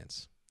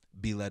circumstance.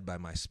 Be led by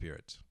my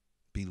Spirit.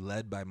 Be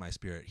led by my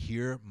Spirit.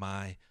 Hear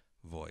my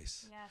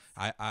voice.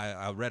 Yes.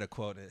 I read a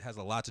quote. It has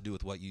a lot to do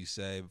with what you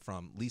say,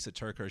 from Lisa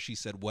Turker. She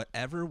said,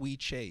 whatever we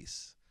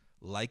chase,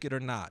 like it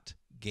or not,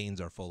 gains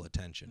our full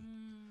attention.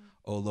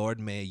 Oh, Lord,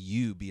 may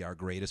you be our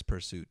greatest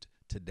pursuit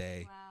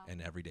today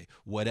and every day.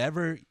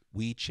 Whatever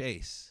we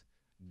chase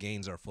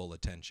gains our full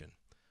attention,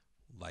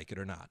 like it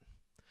or not.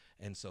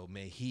 And so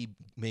may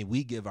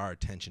we give our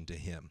attention to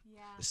Him,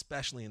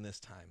 especially in this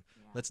time.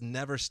 Let's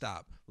never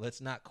stop. Let's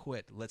not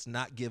quit. Let's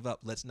not give up.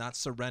 Let's not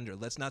surrender.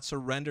 Let's not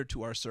surrender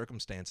to our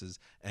circumstances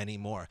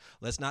anymore.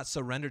 Let's not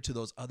surrender to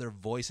those other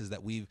voices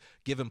that we've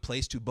given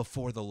place to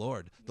before the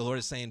Lord. The Lord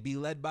is saying, be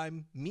led by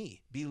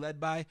me. Be led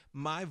by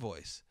my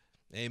voice.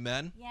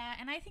 Amen. Yeah,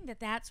 and I think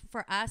that's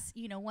for us,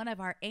 one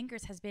of our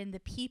anchors has been the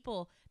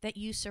people that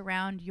you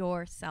surround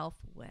yourself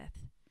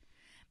with.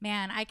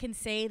 man, I can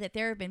say that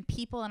there have been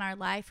people in our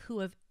life who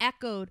have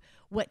echoed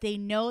what they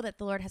know that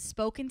the Lord has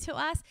spoken to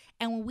us.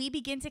 And when we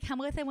begin to come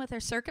with Him with our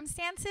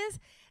circumstances,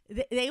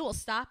 they will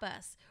stop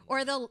us,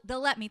 or they'll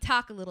let me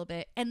talk a little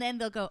bit, and then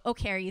they'll go,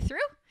 okay, are you through?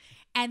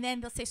 And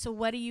then they'll say, so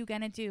what are you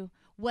going to do?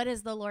 What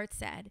has the Lord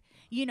said?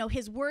 You know,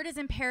 His word is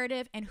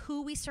imperative, and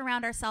who we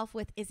surround ourselves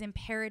with is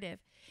imperative.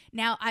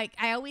 Now,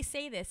 I always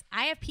say this.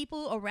 I have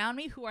people around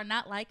me who are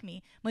not like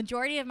me.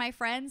 Majority of my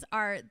friends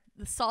are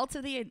the salt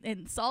of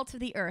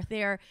the earth.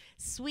 They are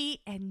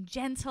sweet and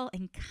gentle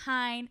and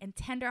kind and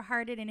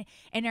tenderhearted,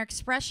 and their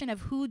expression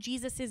of who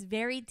Jesus is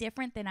very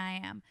different than I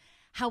am.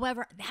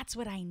 However, that's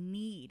what I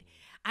need.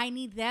 I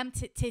need them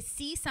to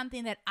see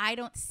something that I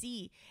don't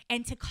see,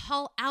 and to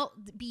call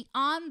out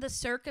beyond the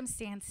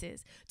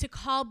circumstances, to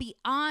call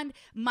beyond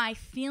my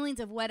feelings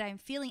of what I'm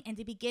feeling, and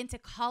to begin to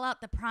call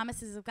out the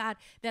promises of God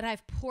that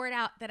I've poured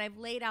out, that I've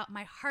laid out,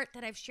 my heart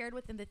that I've shared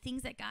with them, the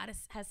things that God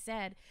has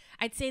said.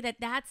 I'd say that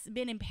that's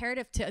been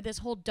imperative to this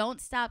whole don't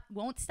stop,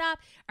 won't stop,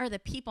 are the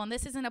people. And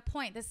this isn't a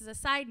point. This is a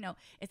side note.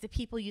 It's the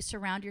people you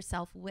surround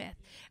yourself with.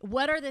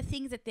 What are the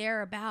things that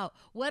they're about?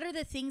 What are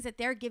the things that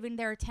they're giving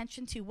their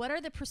attention to? What are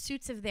the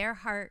pursuits of their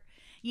heart?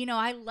 You know,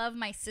 I love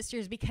my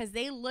sisters because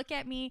they look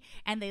at me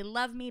and they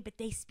love me, but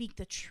they speak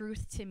the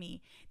truth to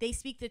me. They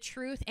speak the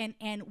truth,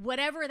 and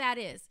whatever that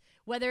is,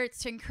 whether it's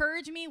to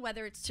encourage me,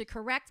 whether it's to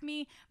correct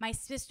me, my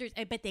sisters,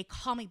 but they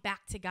call me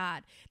back to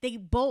God. They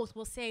both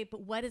will say,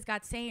 but what is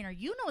God saying? Or,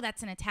 you know,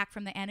 that's an attack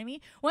from the enemy.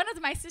 One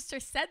of my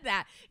sisters said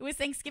that. It was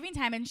Thanksgiving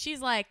time, and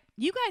she's like,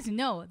 you guys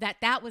know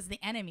that was the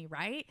enemy,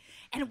 right?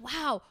 And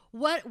wow,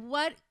 what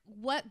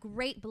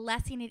great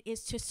blessing it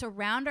is to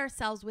surround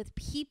ourselves with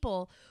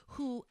people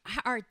who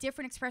are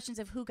different expressions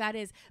of who God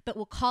is, but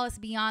will call us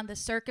beyond the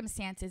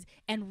circumstances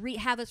and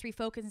have us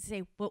refocus and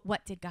say,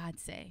 what did God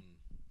say?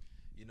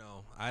 You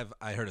know,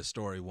 I heard a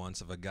story once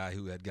of a guy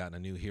who had gotten a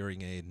new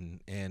hearing aid,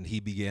 and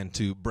he began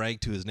to brag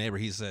to his neighbor.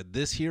 He said,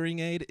 this hearing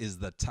aid is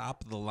the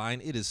top of the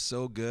line. It is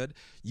so good.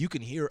 You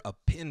can hear a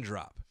pin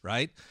drop,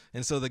 right?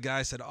 And so the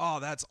guy said, oh,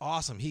 that's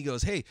awesome. He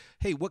goes, hey,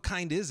 what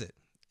kind is it?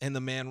 And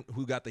the man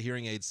who got the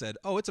hearing aid said,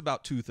 oh, it's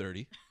about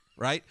 230,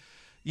 right?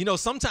 You know,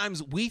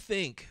 sometimes we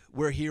think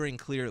we're hearing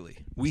clearly.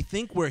 We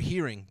think we're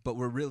hearing, but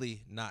we're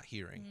really not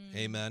hearing.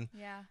 Amen?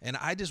 Yeah. And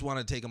I just want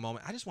to take a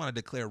moment. I just want to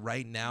declare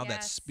right now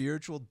that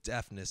spiritual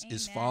deafness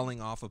is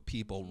falling off of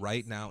people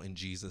right now in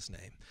Jesus'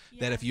 name.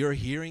 That if you're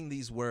hearing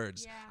these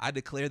words, I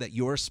declare that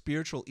your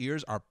spiritual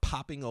ears are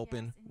popping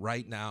open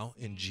right now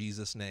in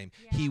Jesus' name.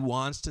 He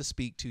wants to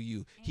speak to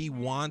you. He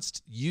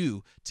wants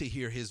you to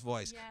hear His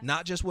voice,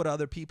 not just what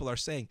other people are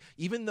saying,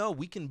 even though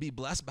we can be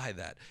blessed by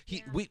that.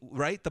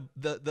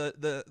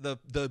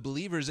 The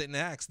believers in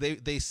Acts,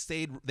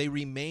 they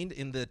remained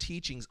in the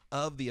teachings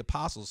of the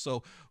apostles.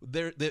 So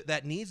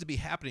that needs to be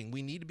happening.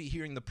 We need to be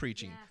hearing the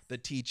preaching, the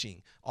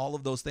teaching, all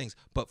of those things.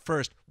 But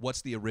first,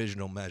 what's the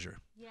original measure?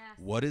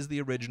 What is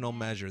the original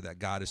measure that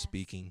God is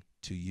speaking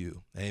to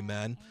you?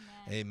 Amen.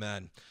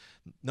 Amen.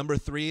 Number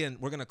 3, and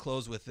we're going to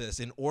close with this.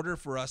 In order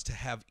for us to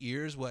have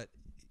ears, what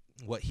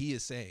He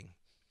is saying,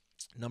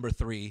 number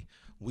 3,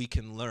 we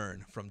can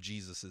learn from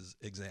Jesus's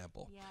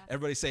example.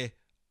 Everybody say,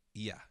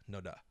 yeah,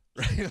 no duh.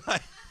 Right?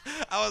 Like,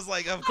 I was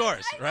like, of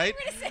course, right?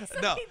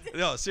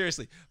 No,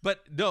 seriously.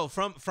 But no,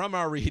 from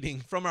our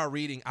reading,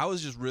 I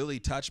was just really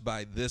touched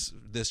by this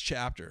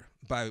chapter,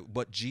 by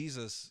what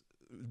Jesus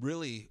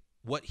really,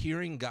 what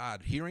hearing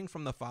God, hearing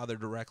from the Father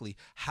directly,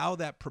 how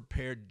that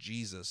prepared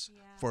Jesus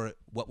for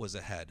what was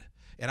ahead.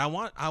 And I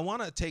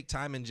want to take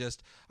time and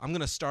I'm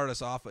going to start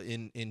us off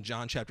in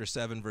John chapter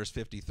 7, verse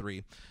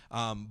 53.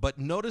 But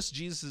notice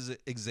Jesus'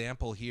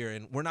 example here,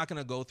 and we're not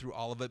going to go through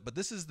all of it, but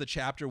this is the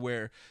chapter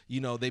where, you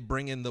know, they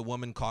bring in the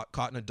woman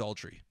caught in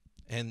adultery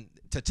and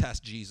to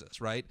test Jesus,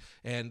 right?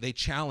 And they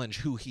challenge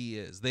who He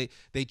is.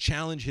 They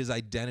challenge His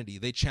identity.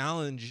 They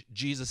challenge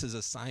Jesus'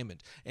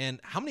 assignment. And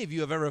how many of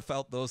you have ever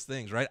felt those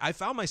things, right? I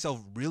found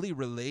myself really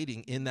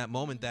relating in that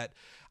moment that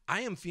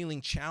I am feeling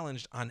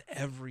challenged on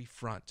every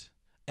front.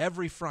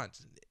 Every front.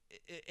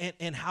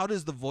 And how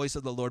does the voice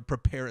of the Lord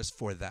prepare us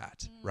for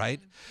that,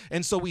 right?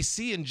 And so we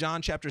see in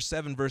John chapter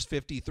 7, verse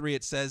 53,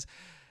 it says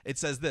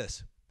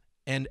this,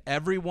 and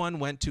everyone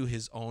went to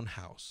his own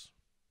house.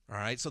 All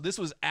right, so this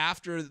was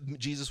after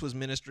Jesus was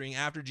ministering,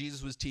 after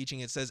Jesus was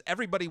teaching. It says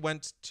everybody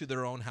went to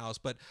their own house.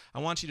 But I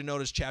want you to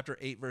notice chapter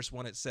 8, verse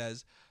 1, it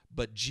says,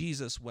 but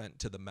Jesus went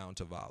to the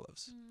Mount of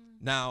Olives.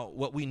 Now,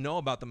 what we know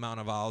about the Mount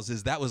of Olives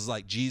is that was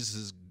like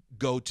Jesus'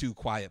 go-to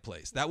quiet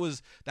place. That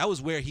was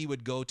where He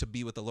would go to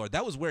be with the Lord.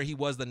 That was where He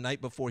was the night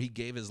before He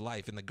gave His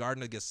life, in the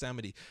Garden of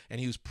Gethsemane, and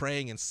He was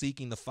praying and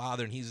seeking the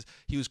Father, and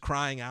he was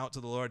crying out to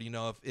the Lord, you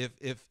know,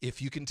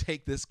 if you can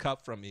take this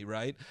cup from me,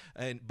 right?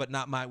 But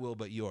not my will,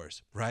 but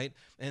yours, right?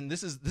 And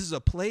this is a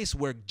place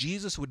where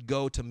Jesus would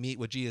go to meet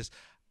with Jesus.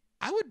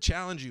 I would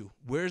challenge you,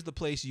 where's the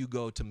place you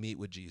go to meet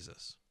with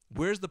Jesus?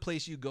 Where's the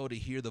place you go to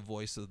hear the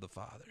voice of the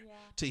Father,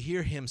 to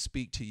hear Him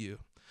speak to you?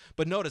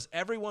 But notice,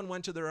 everyone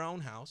went to their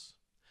own house,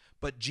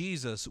 but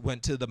Jesus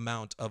went to the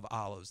Mount of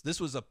Olives. This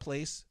was a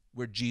place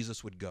where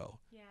Jesus would go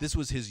This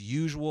was his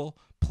usual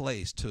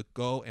place to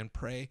go and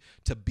pray,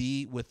 to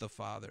be with the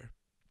Father.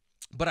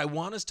 But I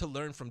want us to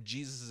learn from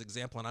Jesus'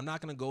 example, and I'm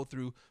not going to go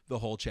through the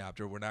whole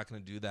chapter. We're not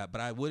going to do that, but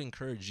I would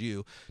encourage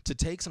you to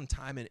take some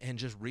time and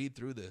just read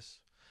through this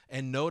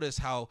and notice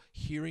how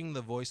hearing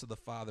the voice of the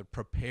Father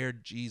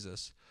prepared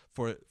Jesus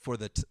for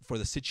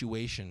the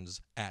situations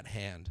at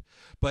hand.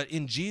 But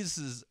in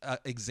Jesus'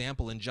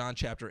 example in John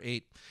chapter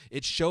 8,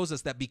 it shows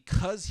us that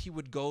because he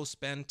would go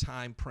spend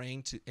time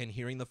praying to and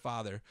hearing the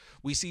Father,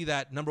 we see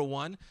that, number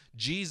one,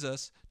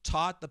 Jesus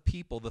taught the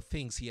people the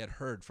things he had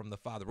heard from the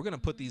Father. We're going to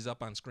put these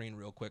up on screen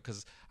real quick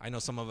because I know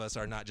some of us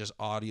are not just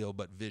audio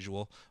but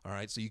visual, all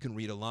right, so you can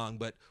read along.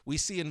 But we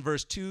see in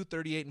verse 2,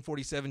 38, and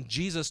 47,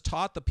 Jesus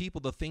taught the people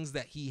the things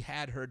that he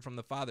had heard from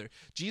the Father.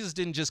 Jesus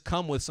didn't just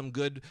come with some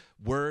good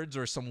words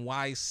or some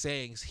wise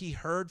sayings. He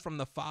heard from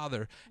the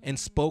Father and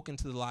spoke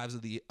into the lives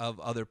of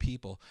other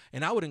people.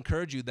 And I would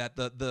encourage you that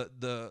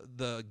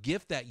the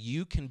gift that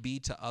you can be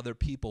to other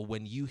people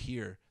when you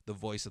hear the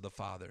voice of the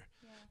Father,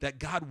 that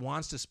God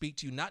wants to speak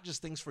to you, not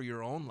just things for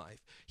your own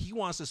life. He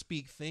wants to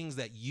speak things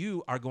that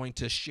you are going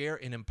to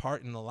share and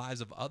impart in the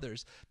lives of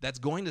others that's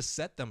going to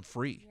set them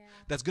free,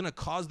 that's going to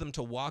cause them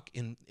to walk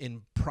in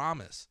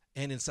promise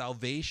and in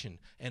salvation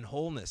and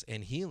wholeness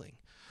and healing.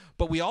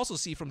 But we also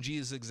see from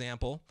Jesus'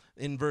 example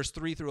in verse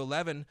 3 through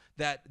 11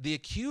 that the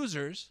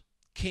accusers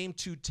came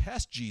to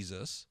test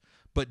Jesus,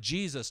 but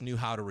Jesus knew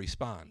how to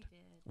respond.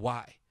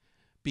 Why?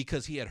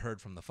 Because he had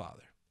heard from the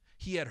Father.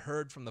 He had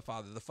heard from the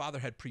Father. The Father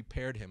had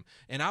prepared him.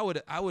 And I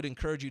would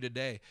encourage you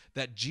today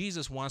that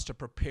Jesus wants to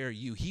prepare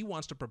you. He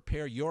wants to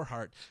prepare your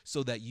heart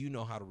so that you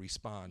know how to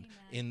respond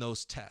in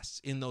those tests,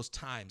 in those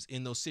times,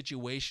 in those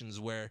situations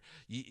where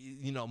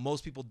you know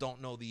most people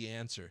don't know the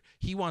answer.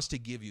 He wants to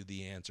give you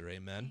the answer.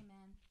 Amen.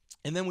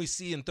 And then we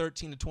see in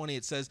 13 to 20,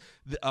 it says,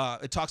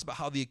 it talks about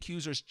how the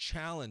accusers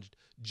challenged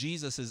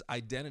Jesus'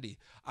 identity.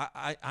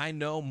 I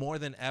know more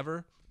than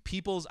ever,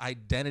 people's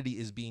identity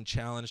is being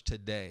challenged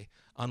today,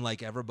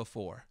 unlike ever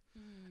before.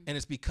 And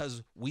it's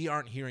because we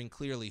aren't hearing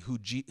clearly who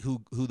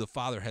the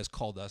Father has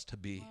called us to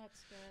be.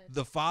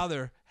 The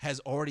Father has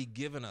already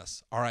given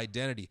us our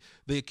identity.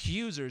 The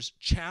accusers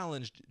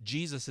challenged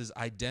Jesus'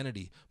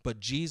 identity, but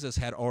Jesus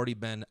had already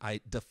been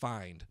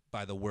defined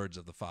by the words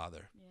of the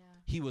Father.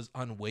 He was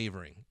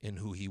unwavering in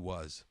who he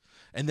was.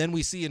 And then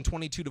we see in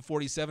 22 to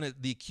 47,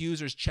 the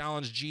accusers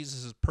challenged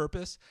Jesus'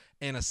 purpose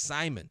and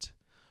assignment.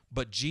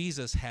 But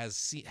Jesus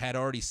had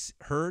already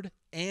heard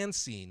and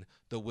seen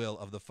the will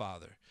of the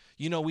Father.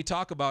 You know, we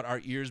talk about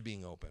our ears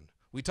being open.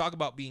 We talk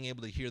about being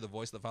able to hear the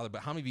voice of the Father,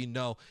 but how many of you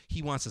know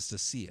he wants us to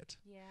see it?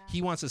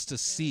 He wants us to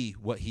see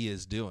what he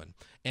is doing.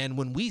 And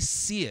when we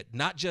see it,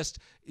 not just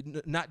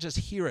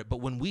hear it,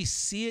 but when we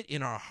see it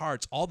in our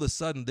hearts, all of a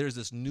sudden there's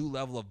this new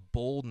level of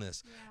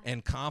boldness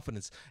and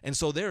confidence. And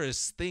so there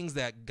is things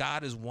that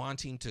God is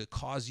wanting to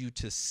cause you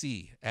to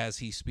see as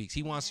he speaks.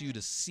 He wants you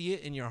to see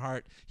it in your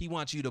heart. He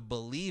wants you to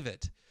believe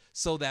it.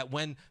 So that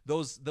when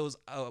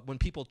when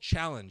people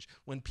challenge,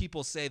 when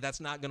people say that's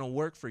not going to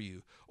work for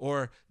you,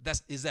 or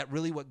is that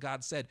really what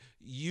God said?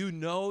 You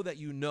know that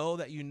you know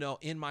that you know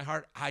in my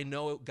heart, I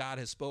know God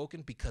has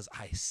spoken because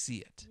I see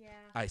it.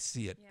 I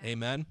see it.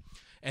 Amen.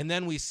 And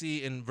then we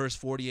see in verse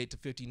 48 to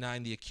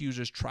 59, the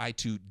accusers try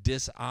to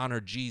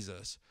dishonor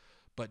Jesus,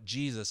 but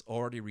Jesus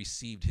already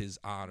received his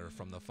honor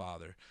from the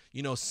Father.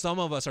 You know, some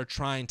of us are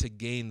trying to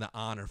gain the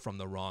honor from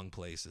the wrong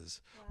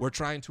places. We're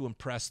trying to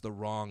impress the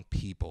wrong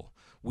people.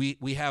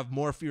 We have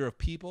more fear of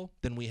people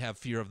than we have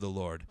fear of the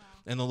Lord.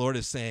 And the Lord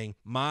is saying,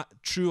 my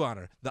true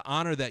honor, the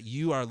honor that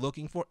you are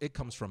looking for, it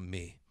comes from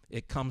me.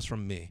 It comes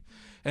from me.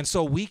 And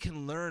so we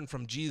can learn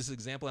from Jesus'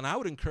 example. And I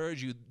would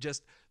encourage you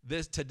just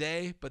this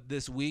today, but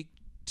this week,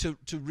 to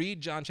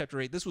read John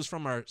chapter 8. This was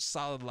from our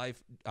Solid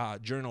Life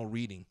journal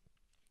reading,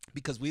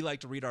 because we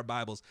like to read our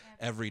Bibles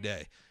every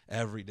day.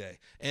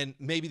 And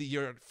maybe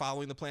you're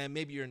following the plan,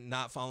 maybe you're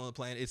not following the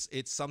plan.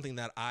 It's something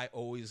that I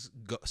always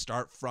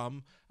start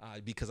from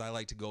because I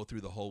like to go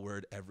through the whole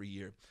word every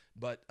year.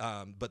 But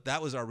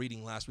that was our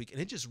reading last week,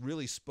 and it just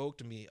really spoke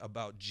to me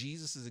about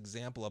Jesus'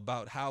 example,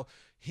 about how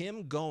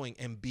him going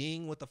and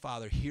being with the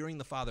Father, hearing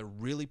the Father,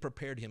 really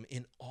prepared him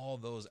in all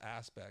those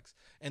aspects,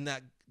 and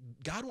that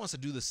God wants to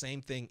do the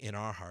same thing in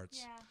our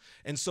hearts.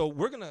 And so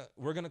we're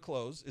gonna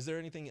close. Is there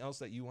anything else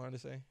that you wanted to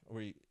say? Are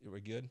we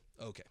good?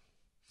 Okay.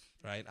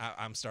 Right.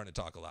 I'm starting to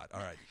talk a lot.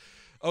 All right.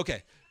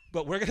 Okay.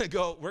 But we're gonna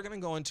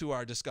go into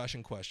our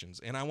discussion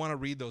questions, and I want to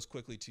read those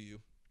quickly to you.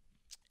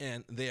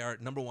 And they are,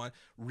 number one,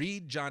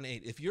 read John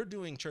 8. If you're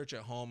doing church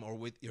at home, or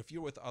if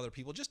you're with other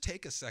people, just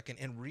take a second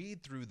and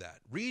read through that.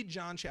 Read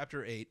John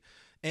chapter 8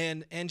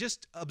 and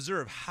just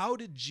observe, how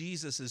did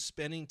Jesus is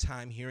spending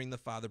time hearing the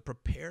Father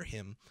prepare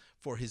him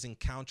for his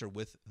encounter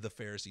with the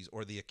Pharisees,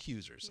 or the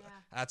accusers.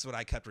 That's what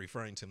I kept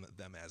referring to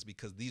them as,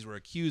 because these were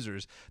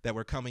accusers that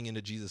were coming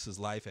into Jesus'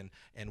 life,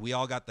 and we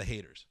all got the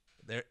haters.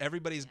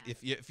 Everybody's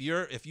if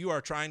you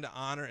are trying to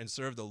honor and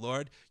serve the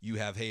Lord, you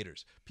have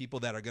haters, people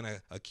that are going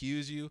to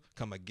accuse you,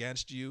 come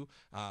against you,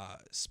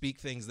 speak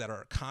things that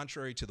are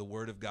contrary to the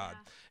word of God.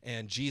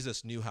 And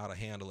Jesus knew how to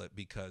handle it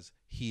because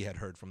he had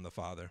heard from the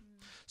Father.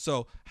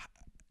 So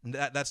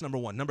that's number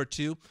one. Number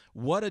two,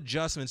 what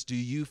adjustments do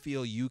you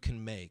feel you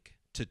can make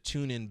to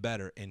tune in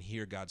better and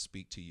hear God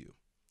speak to you?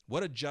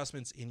 What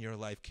adjustments in your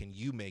life can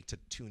you make to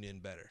tune in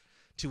better,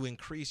 to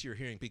increase your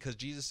hearing? Because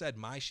Jesus said,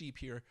 my sheep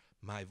hear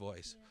my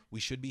voice. We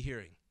should be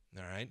hearing,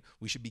 all right?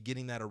 We should be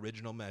getting that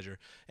original measure.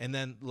 And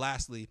then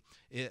lastly,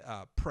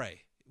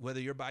 pray. Whether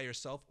you're by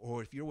yourself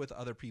or if you're with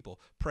other people,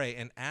 pray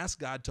and ask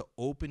God to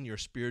open your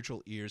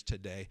spiritual ears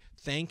today.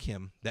 Thank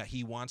him that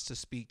he wants to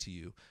speak to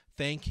you.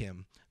 Thank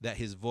him that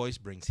his voice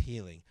brings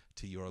healing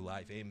to your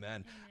life.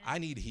 Amen. I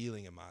need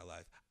healing in my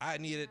life. I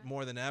need it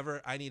more than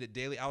ever. I need it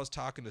daily. I was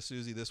talking to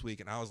Susie this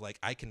week and I was like,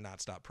 I cannot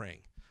stop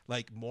praying.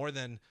 Like more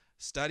than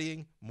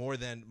studying, more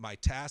than my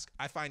task.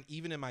 I find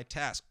even in my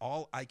task,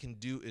 all I can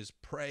do is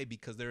pray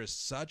because there is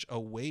such a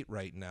weight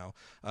right now,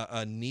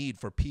 a need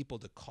for people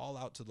to call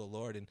out to the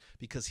Lord. And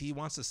because he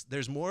wants us,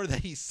 there's more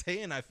that he's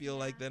saying, I feel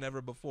like, than ever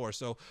before.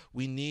 So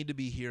we need to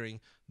be hearing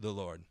the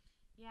Lord.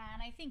 Yeah,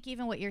 and I think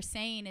even what you're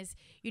saying is,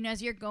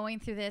 as you're going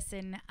through this,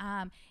 and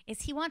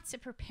is he wants to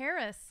prepare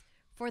us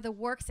for the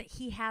works that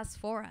he has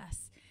for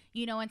us.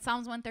 In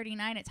Psalms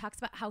 139, it talks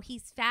about how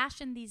he's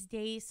fashioned these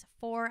days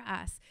for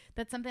us.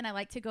 That's something I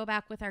like to go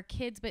back with our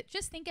kids, but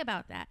just think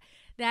about that.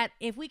 That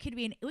if we could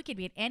be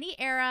in any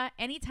era,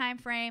 any time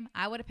frame,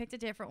 I would have picked a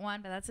different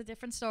one, but that's a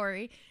different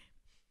story.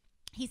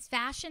 He's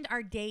fashioned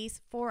our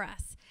days for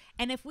us.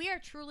 And if we are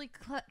truly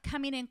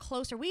coming in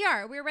closer, we're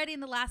already in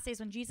the last days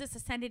when Jesus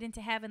ascended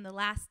into heaven,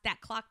 that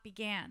clock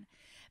began.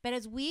 But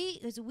as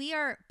we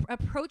are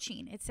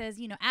approaching, it says,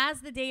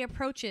 as the day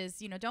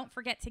approaches, don't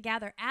forget to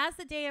gather. As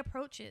the day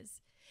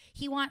approaches,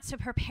 he wants to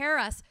prepare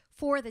us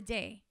for the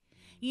day.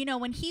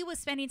 When he was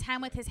spending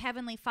time with his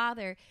heavenly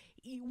Father,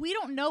 we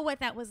don't know what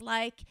that was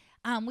like.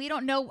 We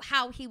don't know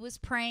how he was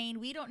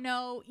praying. We don't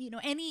know,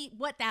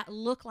 what that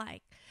looked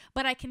like.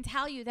 But I can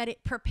tell you that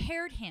it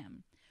prepared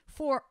him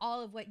for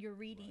all of what you're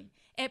reading.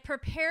 It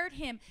prepared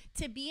him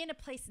to be in a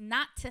place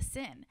not to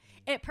sin.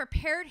 It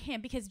prepared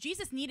him because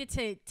Jesus needed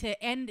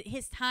to end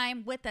his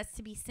time with us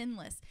to be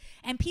sinless.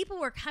 And people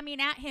were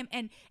coming at him,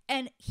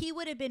 and he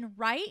would have been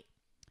right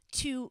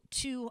to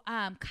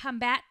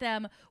combat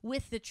them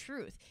with the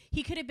truth.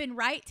 He could have been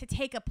right to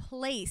take a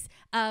place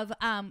of,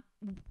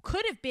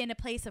 could have been a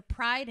place of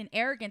pride and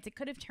arrogance. It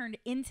could have turned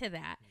into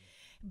that.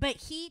 But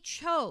he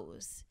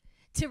chose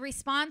to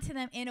respond to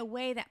them in a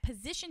way that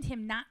positioned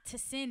him not to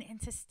sin and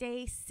to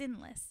stay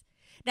sinless.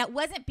 That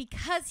wasn't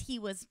because he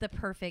was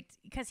perfect.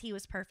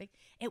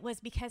 It was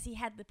because he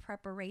had the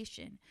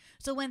preparation.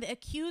 So when the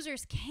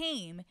accusers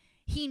came,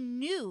 he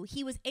knew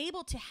he was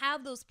able to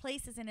have those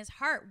places in his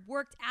heart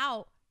worked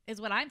out, is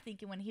what I'm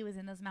thinking when he was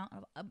in the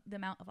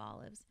Mount of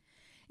Olives.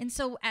 And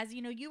so as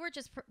you were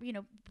just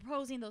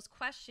posing those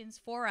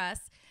questions for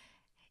us,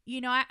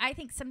 I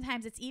think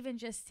sometimes it's even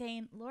just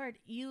saying, Lord,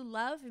 you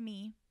love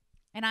me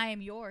and I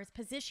am yours,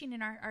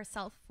 positioning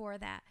ourselves for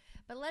that.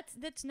 But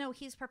let's know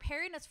he's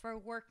preparing us for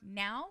work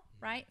now,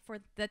 right? For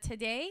the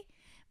today.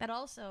 But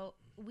also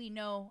we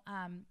know,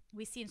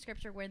 we see in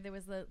scripture where there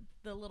was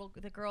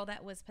the girl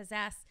that was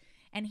possessed,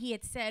 and he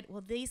had said,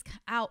 well,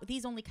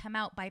 these only come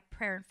out by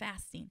prayer and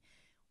fasting.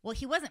 Well,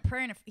 he wasn't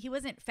praying. He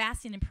wasn't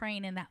fasting and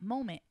praying in that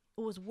moment.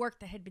 It was work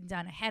that had been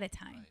done ahead of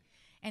time. Right.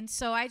 And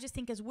so I just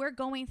think as we're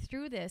going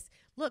through this,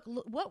 look,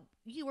 what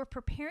you were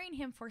preparing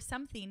him for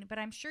something, but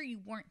I'm sure you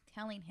weren't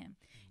telling him.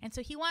 And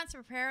so he wants to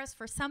prepare us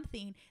for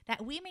something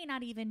that we may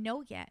not even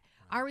know yet.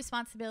 Right. Our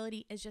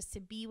responsibility is just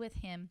to be with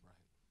him,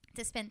 right,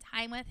 to spend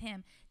time with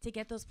him, to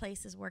get those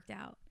places worked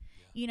out.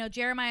 Yeah.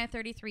 Jeremiah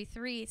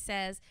 33:3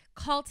 says,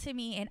 call to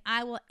me and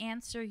I will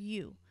answer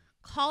you.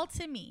 Call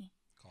to me.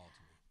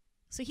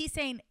 So he's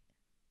saying,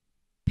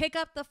 pick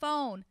up the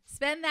phone,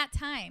 spend that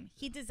time.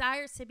 He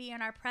desires to be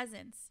in our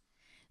presence.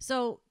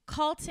 So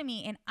call to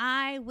me and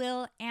I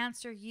will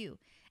answer you.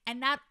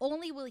 And not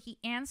only will he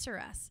answer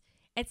us,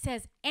 it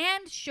says,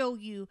 and show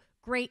you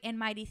great and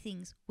mighty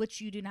things which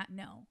you do not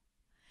know.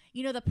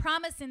 The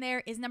promise in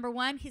there is, number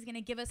one, he's going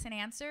to give us an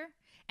answer.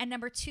 And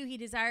number two, he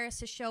desires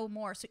to show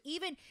more. So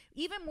even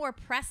more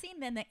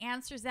pressing than the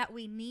answers that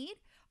we need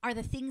are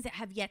the things that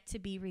have yet to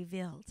be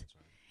revealed. That's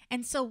right.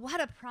 And so what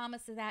a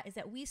promise of that is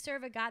that we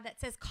serve a God that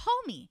says, call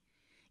me.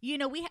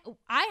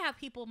 I have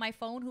people on my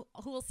phone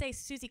who will say,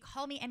 Susie,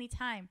 call me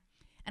anytime.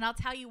 And I'll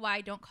tell you why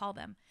I don't call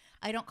them.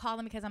 I don't call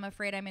them because I'm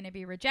afraid I'm going to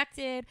be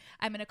rejected.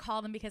 I'm going to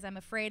call them because I'm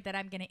afraid that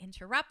I'm going to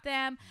interrupt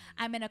them.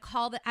 I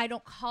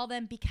don't call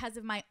them because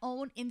of my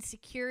own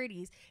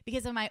insecurities,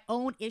 because of my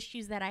own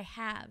issues that I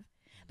have.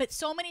 But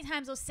so many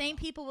times those same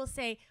people will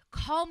say,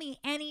 call me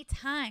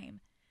anytime.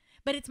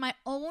 But it's my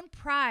own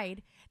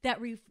pride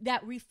that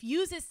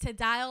refuses to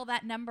dial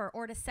that number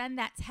or to send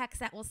that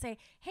text that will say,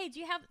 hey, do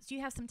you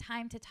have some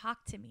time to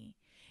talk to me?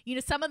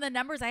 Some of the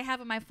numbers I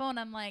have on my phone,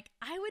 I'm like,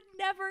 I would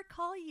never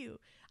call you.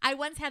 I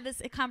once had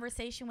a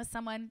conversation with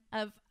someone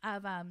of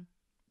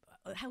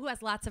who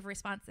has lots of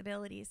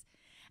responsibilities.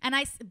 And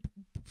I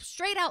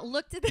straight out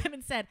looked at them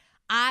and said,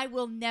 I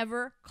will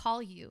never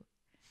call you.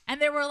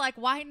 And they were like,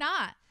 why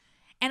not?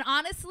 And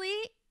honestly,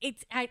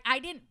 I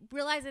didn't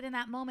realize it in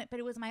that moment, but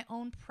it was my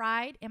own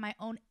pride and my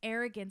own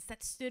arrogance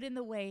that stood in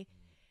the way.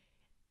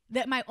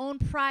 That my own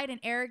pride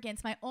and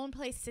arrogance, my own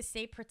place to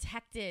stay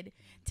protected,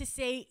 to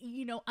stay,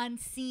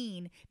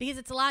 unseen. Because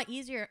it's a lot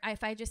easier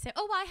if I just say,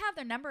 oh, well, I have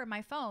their number in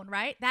my phone,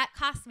 right? That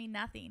costs me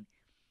nothing.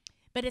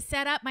 But to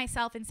set up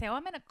myself and say, oh,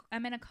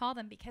 I'm gonna call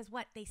them because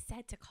what? They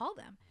said to call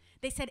them.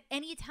 They said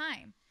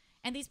anytime.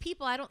 And these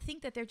people, I don't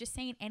think that they're just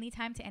saying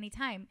anytime to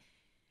anytime.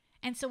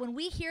 And so when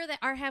we hear that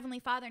our Heavenly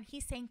Father, and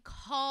He's saying,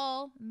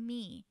 call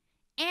me,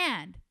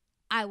 and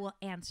I will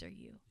answer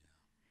you.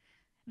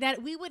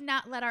 That we would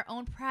not let our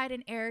own pride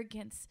and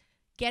arrogance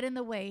get in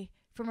the way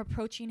from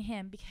approaching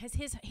Him, because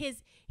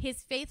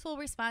his faithful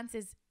response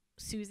is,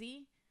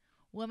 Susie,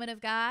 woman of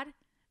God,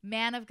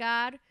 man of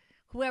God,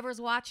 whoever's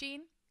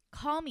watching,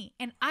 call me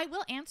and I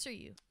will answer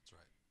you. That's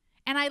right.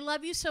 And I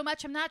love you so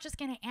much. I'm not just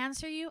going to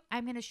answer you.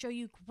 I'm going to show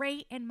you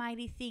great and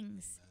mighty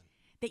things. Amen.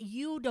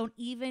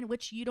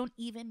 Which you don't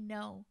even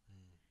know,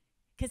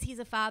 because He's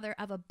a Father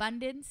of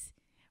abundance.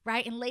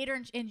 Right? And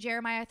later in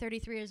Jeremiah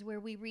 33 is where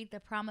we read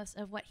the promise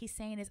of what He's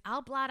saying is,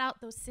 I'll blot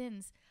out those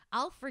sins.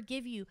 I'll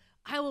forgive you.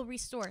 I will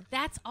restore.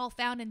 That's all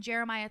found in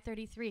Jeremiah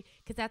 33,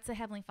 because that's the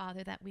Heavenly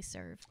Father that we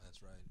serve.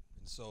 That's right.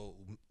 And so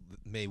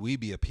may we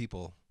be a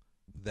people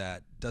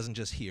that doesn't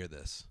just hear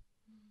this,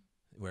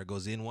 where it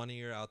goes in one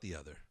ear, out the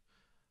other,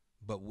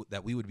 but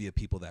that we would be a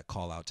people that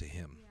call out to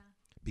Him,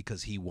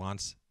 because He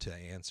wants to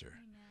answer.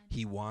 Amen.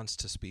 He wants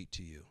to speak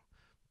to you,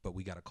 but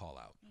we got to call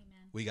out.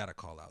 We got to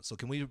call out. So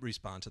can we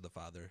respond to the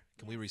Father?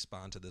 Can we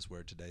respond to this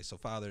word today? So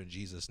Father, in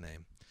Jesus'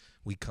 name,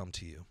 we come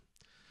to you.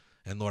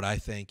 And Lord, I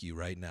thank you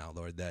right now,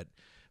 Lord, that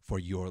for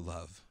your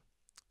love,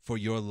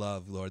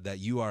 Lord, that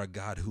you are a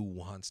God who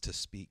wants to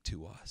speak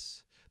to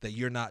us, that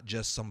you're not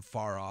just some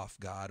far off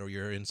God, or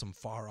you're in some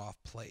far off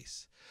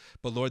place,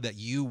 but Lord, that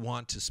you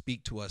want to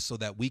speak to us so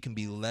that we can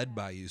be led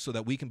by you, so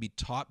that we can be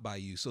taught by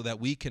you, so that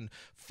we can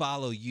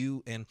follow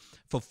you and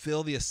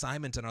fulfill the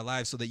assignment in our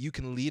lives, so that you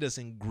can lead us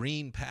in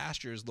green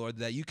pastures, Lord,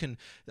 that you can,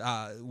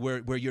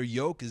 where your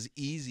yoke is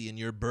easy and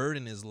your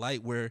burden is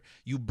light, where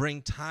you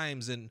bring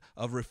times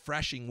of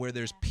refreshing, where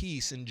there's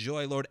peace and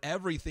joy, Lord.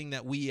 Everything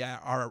that we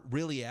are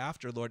really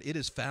after, Lord, it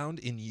is found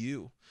in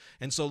you.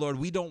 And so, Lord,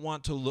 we don't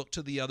want to look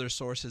to the other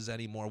sources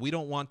anymore. We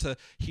don't want to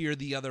hear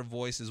the other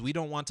voices. We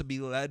don't want to be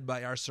led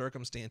by our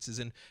circumstances.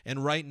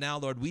 And right now,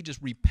 Lord, we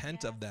just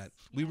repent of that.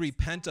 We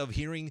repent of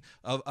hearing,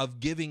 of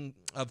giving,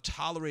 of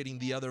tolerating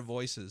the other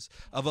voices,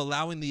 of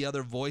allowing the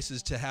other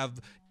voices to have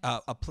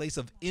a place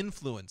of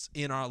influence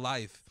in our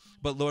life.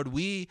 But Lord,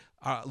 we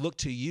look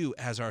to you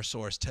as our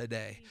source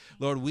today.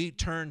 Lord, we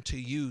turn to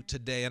you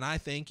today. And I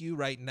thank you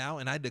right now.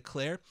 And I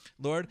declare,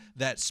 Lord,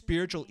 that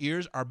spiritual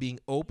ears are being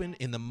opened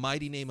in the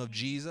mighty name of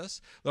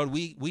Jesus. Lord,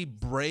 we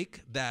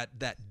break that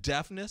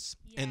deafness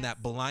and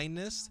that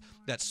blindness,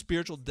 that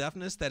spiritual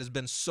deafness that has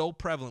been so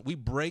prevalent. We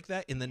break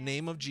that in the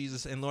name of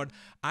Jesus. And Lord,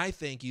 I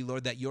thank you,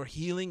 Lord, that your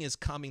healing is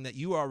coming, that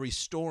you are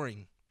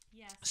restoring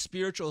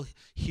spiritual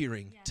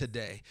hearing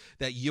today,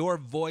 that your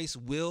voice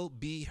will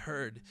be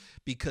heard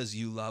because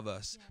you love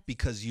us,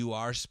 because you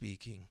are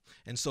speaking.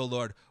 And so,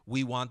 Lord,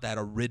 we want that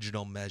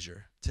original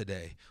measure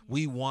today.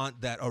 We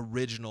want that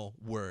original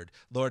word.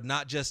 Lord,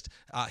 not just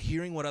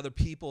hearing what other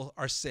people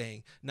are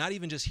saying, not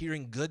even just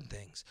hearing good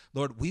things.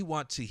 Lord, we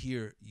want to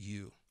hear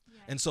you.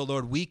 And so,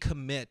 Lord, we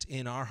commit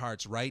in our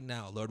hearts right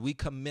now, Lord, we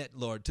commit,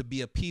 Lord, to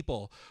be a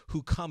people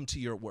who come to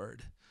your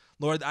word.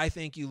 Lord, I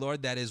thank you,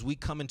 Lord, that as we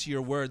come into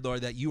your word,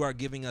 Lord, that you are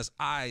giving us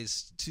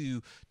eyes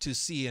to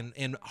see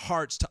and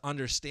hearts to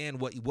understand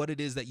what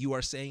it is that you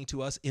are saying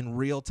to us in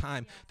real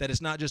time, that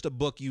it's not just a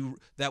book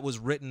that was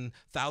written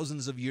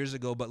thousands of years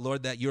ago, but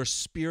Lord, that your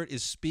spirit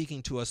is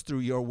speaking to us through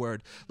your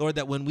word. Lord,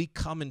 that when we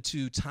come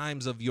into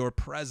times of your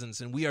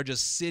presence and we are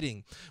just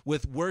sitting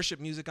with worship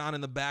music on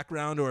in the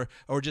background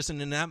or just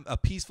in a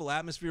peaceful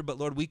atmosphere, but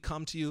Lord, we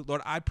come to you.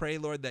 Lord, I pray,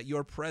 Lord, that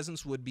your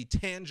presence would be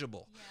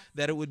tangible,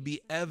 that it would be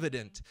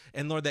evident.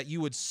 And Lord, that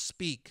you would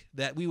speak,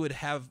 that we would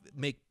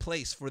make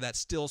place for that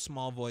still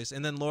small voice.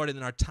 And then, Lord,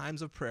 in our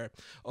times of prayer,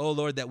 oh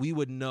Lord, that we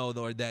would know,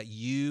 Lord, that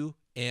you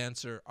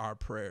answer our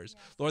prayers.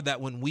 Lord, that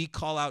when we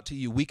call out to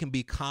you, we can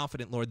be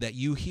confident, Lord, that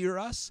you hear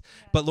us,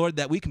 but Lord,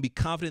 that we can be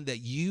confident that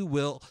you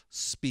will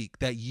speak,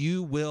 that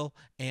you will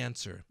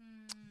answer.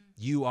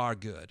 You are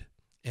good.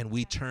 And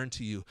we turn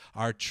to you,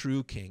 our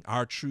true King,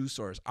 our true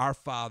source, our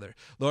Father.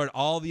 Lord,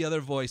 all the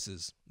other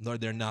voices, Lord,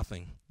 they're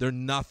nothing. They're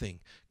nothing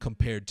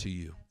compared to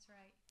you.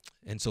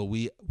 And so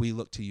we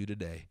look to you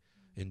today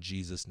in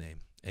Jesus'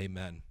 name.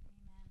 Amen.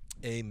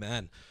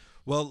 Amen.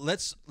 Well,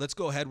 let's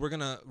go ahead. We're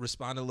going to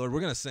respond to the Lord. We're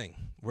going to sing.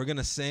 We're going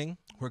to sing.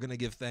 We're going to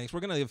give thanks. We're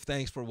going to give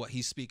thanks for what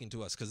he's speaking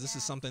to us, because this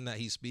is something that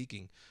he's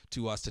speaking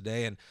to us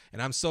today. And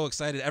I'm so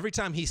excited. Every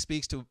time he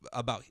speaks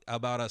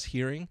about us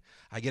hearing,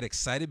 I get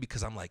excited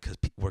because I'm like, because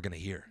we're going to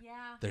hear. Yeah,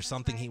 there's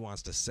something he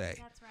wants to say.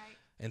 That's right.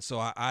 And so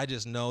I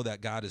just know that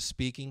God is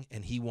speaking,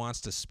 and he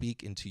wants to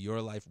speak into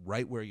your life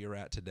right where you're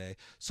at today.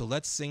 So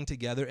let's sing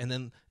together, and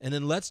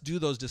then let's do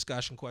those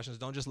discussion questions.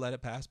 Don't just let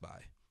it pass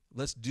by.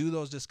 Let's do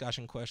those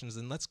discussion questions,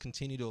 and let's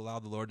continue to allow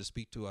the Lord to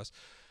speak to us.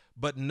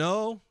 But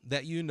know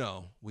that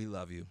we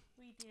love you.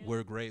 We do.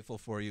 We're grateful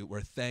for you.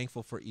 We're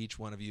thankful for each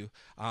one of you.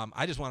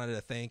 I just wanted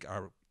to thank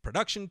our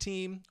production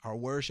team, our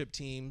worship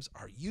teams,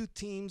 our youth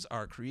teams,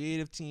 our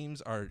creative teams,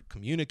 our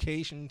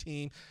communication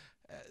team.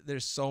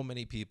 There's so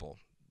many people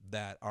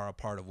that are a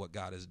part of what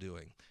God is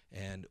doing,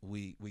 and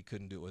we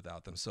couldn't do it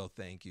without them. So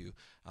thank you.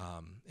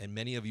 And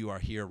many of you are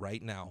here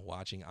right now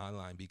watching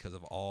online because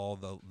of all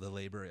the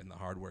labor and the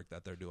hard work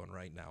that they're doing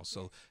right now.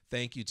 So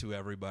thank you to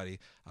everybody.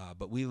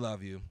 But we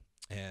love you,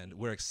 and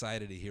we're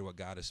excited to hear what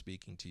God is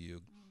speaking to you.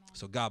 Amen.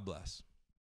 So God bless.